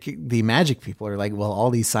magic people are like, well, all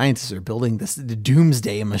these scientists are building the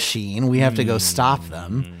doomsday machine. We have to go stop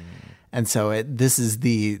them. And so this is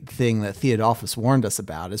the thing that Theodolphus warned us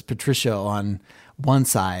about, is Patricia on one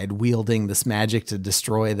side wielding this magic to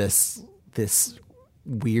destroy this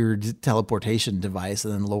weird teleportation device,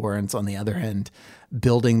 and then Lawrence on the other end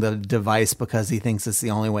building the device because he thinks it's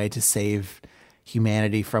the only way to save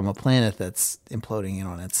humanity from a planet that's imploding in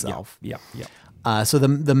on itself. Yeah. So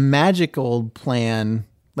the magical plan,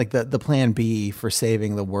 like the plan B for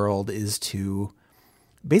saving the world, is to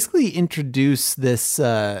basically introduce this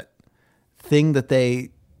thing that they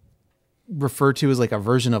refer to as like a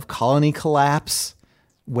version of colony collapse,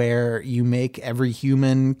 where you make every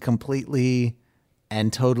human completely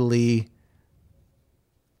and totally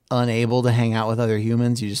unable to hang out with other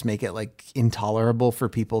humans. You just make it like intolerable for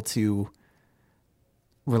people to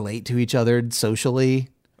relate to each other socially.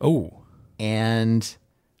 Oh. And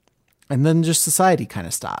then just society kind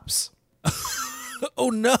of stops. Oh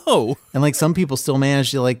no. And like some people still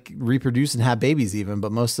manage to like reproduce and have babies even,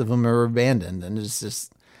 but most of them are abandoned. And it's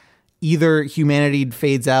just either humanity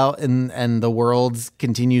fades out and the world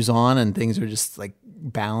continues on and things are just like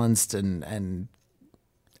balanced and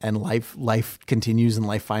life continues and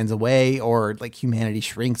life finds a way, or like humanity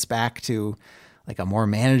shrinks back to like a more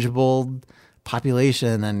manageable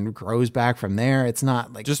population and grows back from there. It's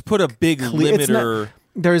not like just put a big limiter.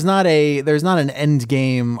 There's not an end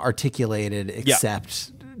game articulated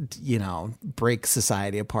except break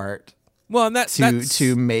society apart. Well, and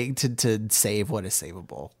to save what is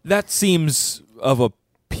savable. That seems of a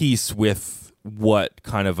piece with what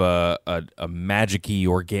kind of a magic-y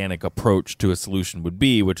organic approach to a solution would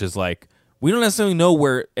be, which is like, we don't necessarily know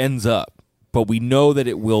where it ends up, but we know that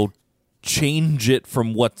it will change it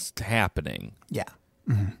from what's happening. Yeah.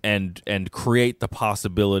 And create the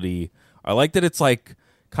possibility. I like that it's like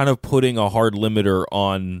kind of putting a hard limiter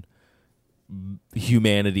on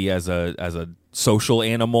humanity as a social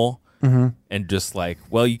animal, and just like,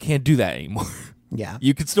 well, you can't do that anymore. Yeah.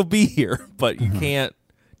 You can still be here, but you can't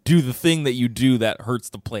do the thing that you do that hurts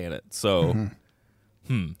the planet. So,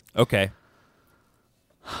 okay.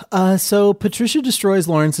 So Patricia destroys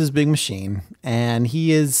Lawrence's big machine, and he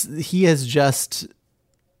has just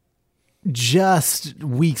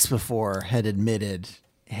weeks before had admitted,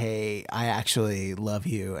 hey, I actually love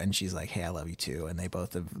you. And she's like, hey, I love you too. And they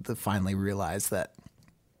both have finally realized that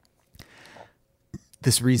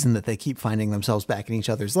this reason that they keep finding themselves back in each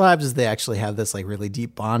other's lives is they actually have this like really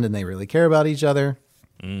deep bond and they really care about each other.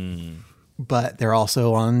 But they're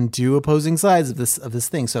also on two opposing sides of this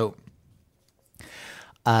thing. So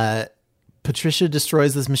Patricia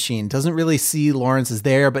destroys this machine, doesn't really see Lawrence is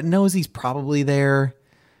there, but knows he's probably there.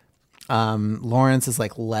 Lawrence has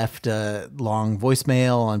like left a long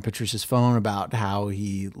voicemail on Patricia's phone about how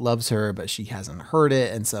he loves her, but she hasn't heard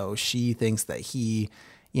it. And so she thinks that he,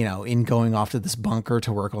 in going off to this bunker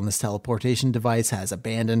to work on this teleportation device, has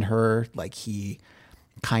abandoned her like he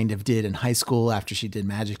kind of did in high school after she did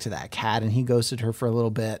magic to that cat and he ghosted her for a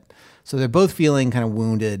little bit. So they're both feeling kind of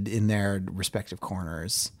wounded in their respective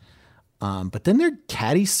corners. But then their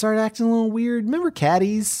caddies start acting a little weird. Remember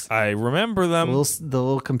caddies? I remember them. The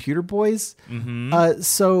little computer boys. Mm-hmm.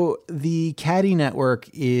 So the caddy network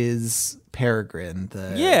is Peregrine,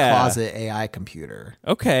 the closet AI computer.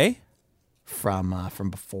 Okay. From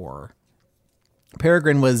before.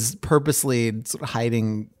 Peregrine was purposely sort of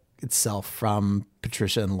hiding itself from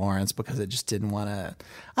Patricia and Lawrence because it just didn't want to.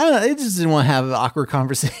 I don't know. It just didn't want to have an awkward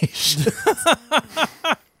conversation.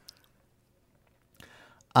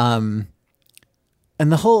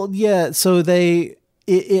 And the whole, so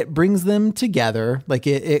it brings them together. Like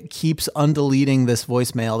it keeps undeleting this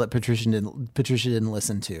voicemail that Patricia didn't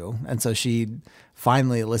listen to. And so she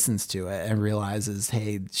finally listens to it and realizes,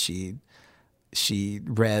 hey, she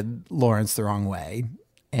read Lawrence the wrong way.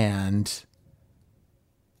 And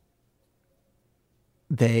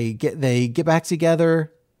they get back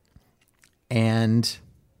together, and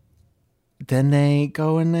then they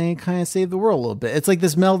go and they kind of save the world a little bit. It's like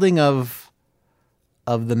this melding of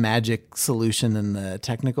the magic solution and the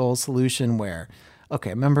technical solution where, okay,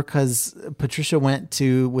 remember because Patricia went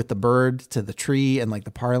with the bird to the tree and like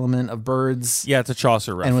the Parliament of Birds. Yeah, it's a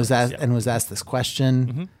Chaucer reference. And was asked this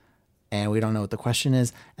question, and we don't know what the question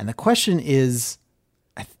is. And the question is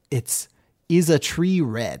a tree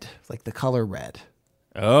red, like the color red?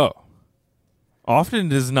 Oh. Often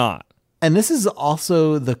it is not. And this is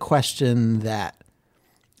also the question that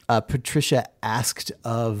Patricia asked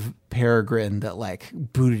of Peregrine that like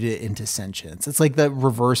booted it into sentience. It's like the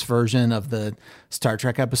reverse version of the Star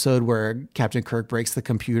Trek episode where Captain Kirk breaks the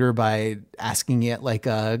computer by asking it like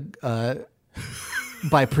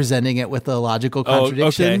by presenting it with a logical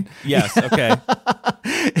contradiction. Oh, okay. Yes, okay.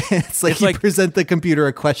 It's like you present the computer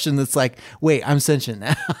a question that's like, wait, I'm sentient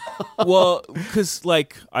now. Well, because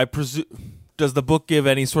like I presume, does the book give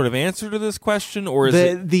any sort of answer to this question, or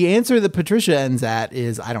is the answer that Patricia ends at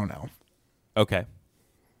is I don't know. Okay.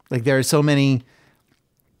 Like there are so many.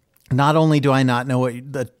 Not only do I not know what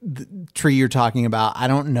the tree you're talking about, I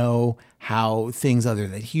don't know how things other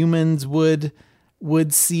than humans would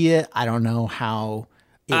see it. I don't know how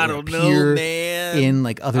it I would don't appear know, man. in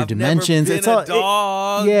like other I've dimensions. Never been a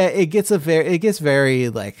dog. It gets very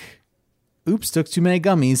like, oops, took too many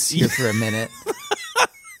gummies here for a minute.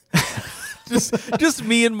 Just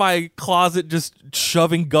me in my closet, just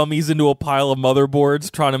shoving gummies into a pile of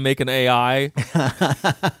motherboards, trying to make an AI.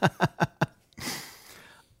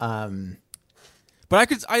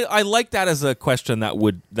 But I like that as a question that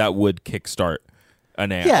would kickstart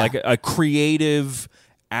an AI, like a creative,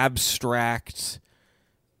 abstract,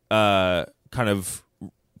 kind of.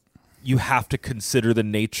 You have to consider the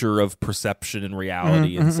nature of perception and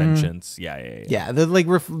reality and sentience. Yeah. Yeah,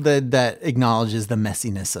 that acknowledges the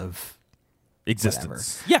messiness of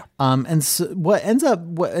existence. Whatever. Yeah. And so what ends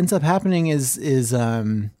up happening is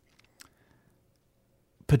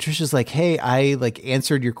Patricia's like, hey, I like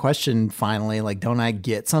answered your question finally. Like, don't I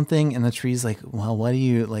get something? And the tree's like, well, what do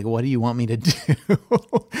you want me to do?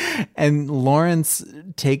 And Lawrence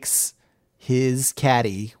takes his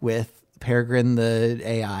caddy with Peregrine the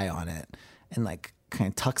AI on it and like kind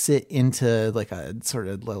of tucks it into like a sort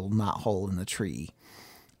of little knot hole in the tree,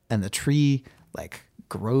 and the tree like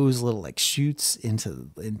grows little like shoots into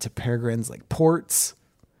Peregrine's like ports,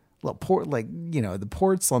 little port, like, you know, the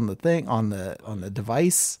ports on the thing on the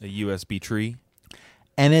device, a USB tree.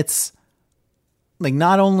 And it's like,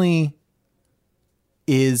 not only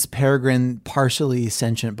is Peregrine partially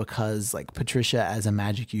sentient because like Patricia as a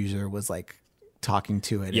magic user was like talking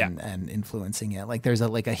to it and influencing it. Like there's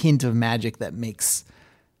a hint of magic that makes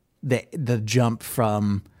the jump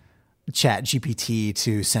from Chat GPT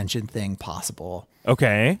to sentient thing possible.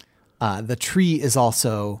 Okay. The tree is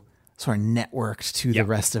also sort of networked to the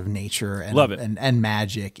rest of nature and Love it. and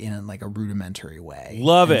magic in like a rudimentary way.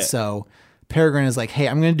 Love it. So Peregrine is like, hey,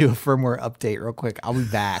 I'm going to do a firmware update real quick. I'll be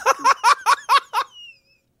back.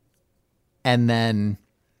 And then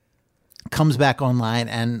comes back online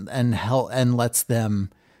and lets them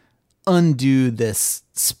undo this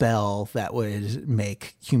spell that would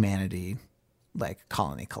make humanity like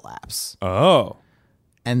colony collapse. Oh.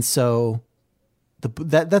 And so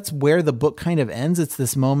that's where the book kind of ends. It's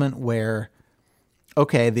this moment where,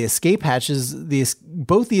 okay, the escape hatches,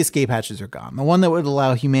 both the escape hatches are gone. The one that would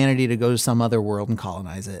allow humanity to go to some other world and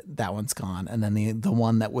colonize it, that one's gone. And then the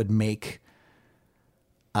one that would make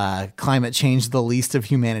climate change the least of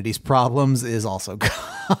humanity's problems is also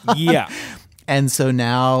gone. Yeah. And so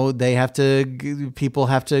now people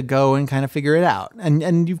have to go and kind of figure it out.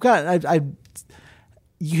 And you've got,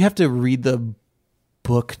 you have to read the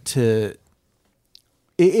book to,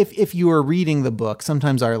 if you are reading the book,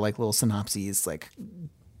 sometimes our like little synopses like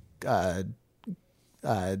allied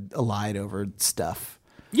over stuff.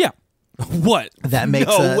 Yeah. What? That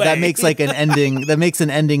makes like an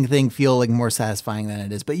ending thing feel like more satisfying than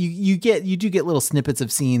it is. But you do get little snippets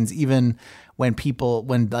of scenes even when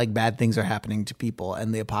like bad things are happening to people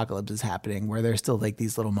and the apocalypse is happening, where there's still like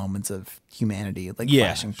these little moments of humanity like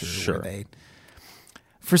flashing through. Sure. Where they,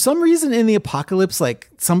 for some reason in the apocalypse,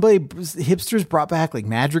 like hipsters brought back like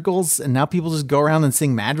madrigals, and now people just go around and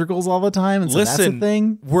sing madrigals all the time. And so that's a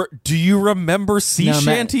thing. Do you remember sea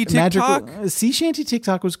shanty TikTok? Sea shanty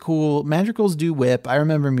TikTok was cool. Madrigals do whip. I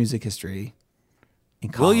remember music history in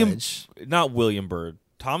college. Not William Byrd.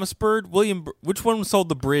 Thomas Byrd? Which one sold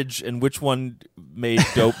the bridge and which one made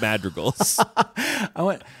dope madrigals?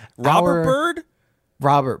 Robert Byrd?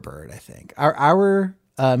 Robert Byrd, I think. Our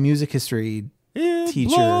music history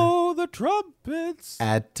teacher. Blow the trumpets.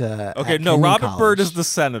 At Robert College. Byrd is the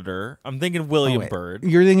senator. I'm thinking William Byrd.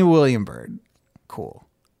 You're thinking William Byrd. Cool.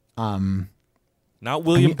 Not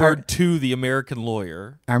William Byrd 2, the American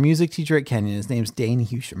lawyer. Our music teacher at Kenyon, his name's Dane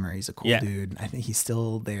Hushamer. He's a cool dude. I think he's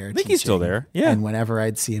still there. I think he's still there. Yeah. And whenever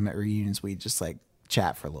I'd see him at reunions, we'd just like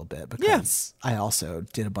chat for a little bit, because I also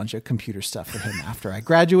did a bunch of computer stuff for him after I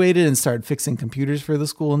graduated and started fixing computers for the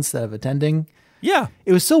school instead of attending. Yeah.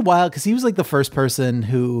 It was so wild because he was like the first person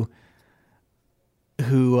who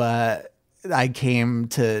I came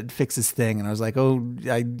to fix his thing, and I was like,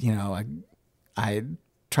 I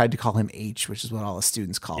tried to call him H, which is what all the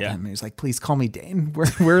students called him. And he was like, please call me Dane.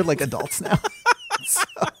 We're like adults now.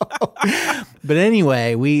 But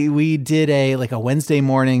anyway, we did a Wednesday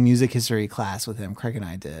morning music history class with him. Craig and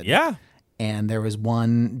I did. Yeah. And there was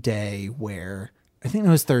one day where I think it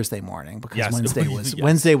was Thursday morning, because Wednesday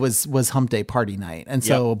Wednesday was hump day party night. And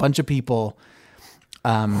so a bunch of people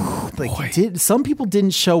some people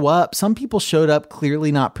didn't show up. Some people showed up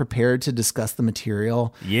clearly not prepared to discuss the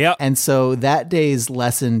material. Yeah. And so that day's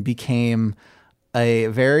lesson became a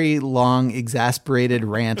very long, exasperated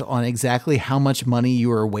rant on exactly how much money you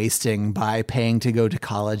were wasting by paying to go to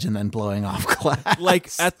college and then blowing off class. Like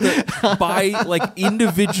by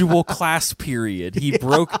individual class period, he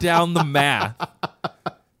broke down the math.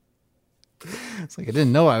 It's like, I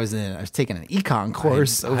didn't know I was taking an econ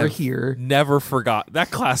course over here. Never forgot. That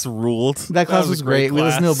class ruled. That class was great. We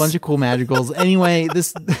listened to a bunch of cool madrigals. Anyway,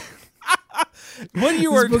 this book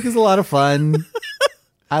is a lot of fun.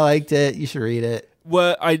 I liked it. You should read it.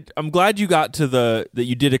 Well, I'm glad you got to that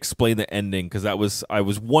you did explain the ending, because I was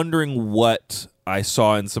wondering what I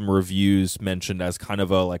saw in some reviews mentioned as kind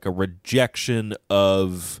of a rejection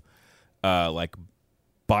of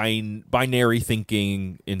binary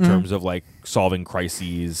thinking in terms of solving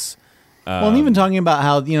crises. And even talking about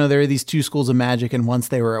how, there are these two schools of magic, and once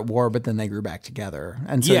they were at war, but then they grew back together.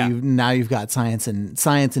 And so now you've got science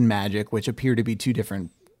and magic, which appear to be two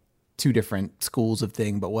different schools of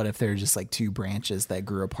thing. But what if they're just two branches that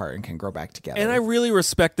grew apart and can grow back together? And I really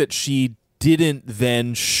respect that she didn't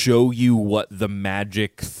then show you what the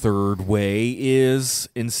magic third way is.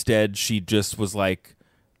 Instead, she just was like,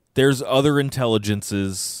 there's other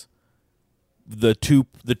intelligences. The two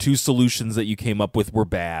solutions that you came up with were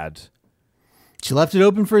bad. She left it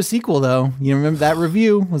open for a sequel, though. You remember that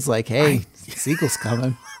review was like, "Hey, sequel's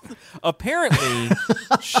coming." Apparently,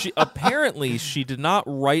 she did not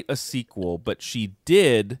write a sequel, but she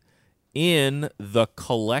did in the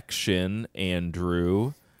collection,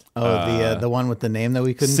 Andrew. Oh, the one with the name that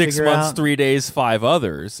we couldn't 6 figure months, out? 3 days, 5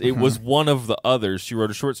 others. It was one of the others. She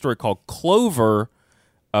wrote a short story called Clover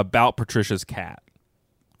about Patricia's cat.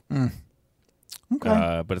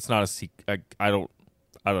 Okay. But it's not a sequel. I don't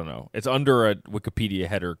know. It's under a Wikipedia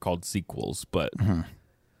header called sequels, but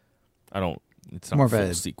I don't. It's not More a of full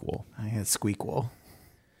a sequel. I had Squeakquel.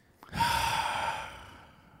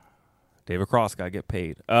 David Cross got to get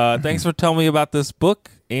paid. Thanks for telling me about this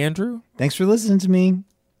book, Andrew. Thanks for listening to me.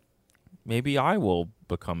 Maybe I will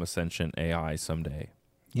become a sentient AI someday.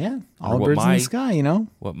 Yeah, all what birds in my- the sky, you know.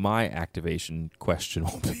 What my activation question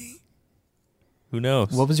will be. Who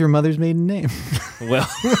knows? What was your mother's maiden name? Well,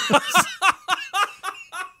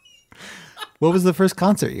 What was the first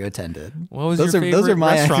concert you attended? what was Those your are favorite those are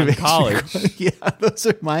my restaurant in activation college? que- Yeah, those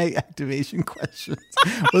are my activation questions.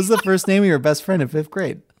 What was the first name of your best friend in 5th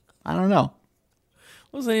grade? I don't know.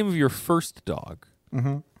 What was the name of your first dog?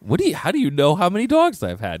 Mm-hmm. How do you know how many dogs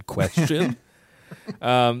I've had? Question.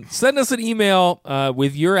 Send us an email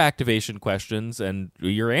with your activation questions and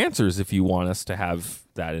your answers if you want us to have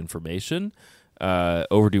that information.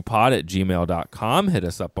 OverduePod@gmail.com. Hit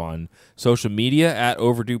us up on social media at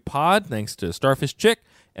OverduePod. Thanks to Starfish Chick,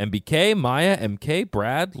 MBK, Maya, MK,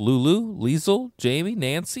 Brad, Lulu, Liesel, Jamie,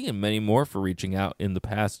 Nancy, and many more for reaching out in the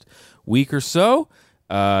past week or so.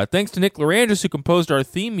 Thanks to Nick Lorandis, who composed our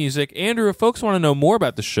theme music. Andrew, if folks want to know more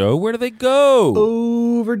about the show, where do they go?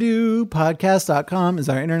 OverduePodcast.com is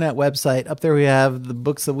our internet website. Up there we have the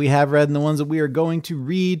books that we have read and the ones that we are going to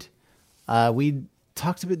read. We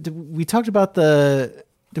talked about did we talk about the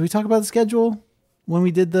schedule when we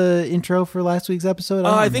did the intro for last week's episode?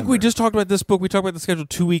 I think we just talked about this book. We talked about the schedule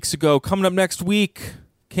 2 weeks ago. Coming up next week,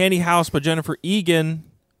 Candy House by Jennifer Egan.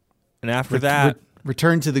 And after that...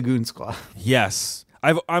 Return to the Goon Squad. Yes.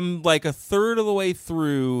 I'm like a third of the way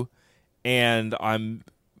through, and I'm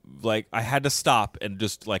like, I had to stop and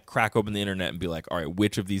just like crack open the internet and be like, all right,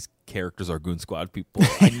 which of these characters are Goon Squad people?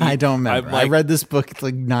 I don't remember. I read this book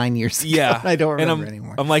like 9 years ago. Yeah. I don't remember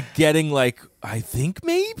anymore. I'm like getting like, I think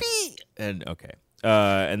maybe. And okay.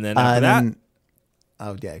 And then after that.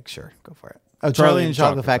 Oh, yeah, sure. Go for it. Oh, Charlie and the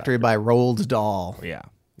Chocolate Factory by Roald Dahl. Yeah.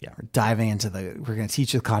 Yeah. We're diving into we're going to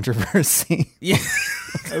teach the controversy. Yeah.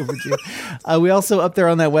 Overdue. We also, up there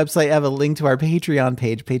on that website, have a link to our Patreon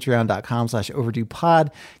page, patreon.com/overduepod.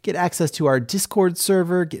 Get access to our Discord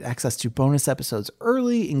server, get access to bonus episodes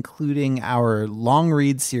early, including our long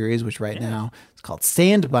read series, which now is called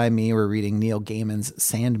Stand By Me. We're reading Neil Gaiman's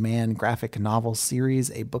Sandman graphic novel series,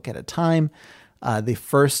 a book at a time. The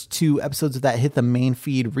first 2 episodes of that hit the main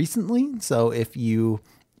feed recently. So if you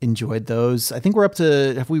enjoyed those, I think we're up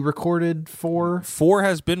to, have we recorded 4? 4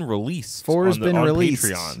 has been released. 4 has been released.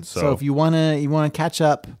 Patreon, so if you want to catch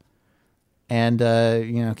up and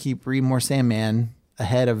keep reading more Sandman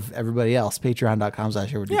ahead of everybody else,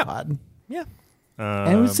 patreon.com/overduepod. Yeah.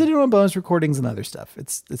 And we're sitting on bonus recordings and other stuff.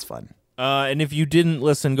 It's fun. And if you didn't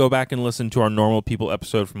listen, go back and listen to our Normal People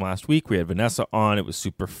episode from last week. We had Vanessa on. It was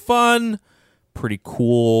super fun. Pretty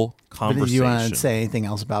cool conversation. But did you want to say anything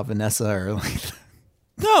else about Vanessa or like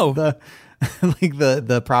no,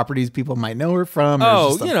 the properties people might know her from?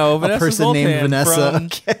 Oh, a person named Vanessa.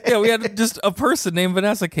 Yeah, we had just a person named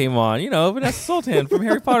Vanessa came on. Vanessa Sultan from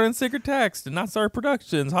Harry Potter and Sacred Text and Not Sorry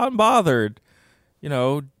Productions, Hot and Bothered.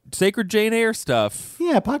 Sacred Jane Eyre stuff.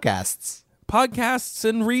 Yeah, podcasts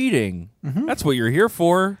and reading. Mm-hmm. That's what you're here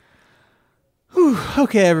for. Whew.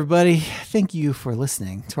 Okay, everybody. Thank you for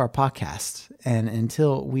listening to our podcast. And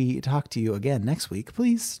until we talk to you again next week,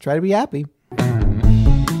 please try to be happy.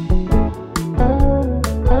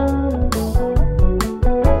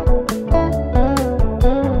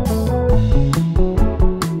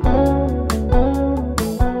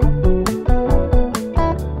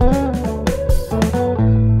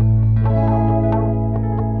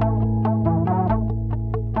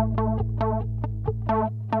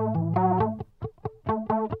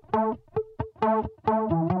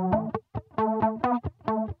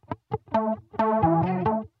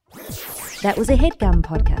 That was a HeadGum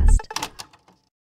podcast.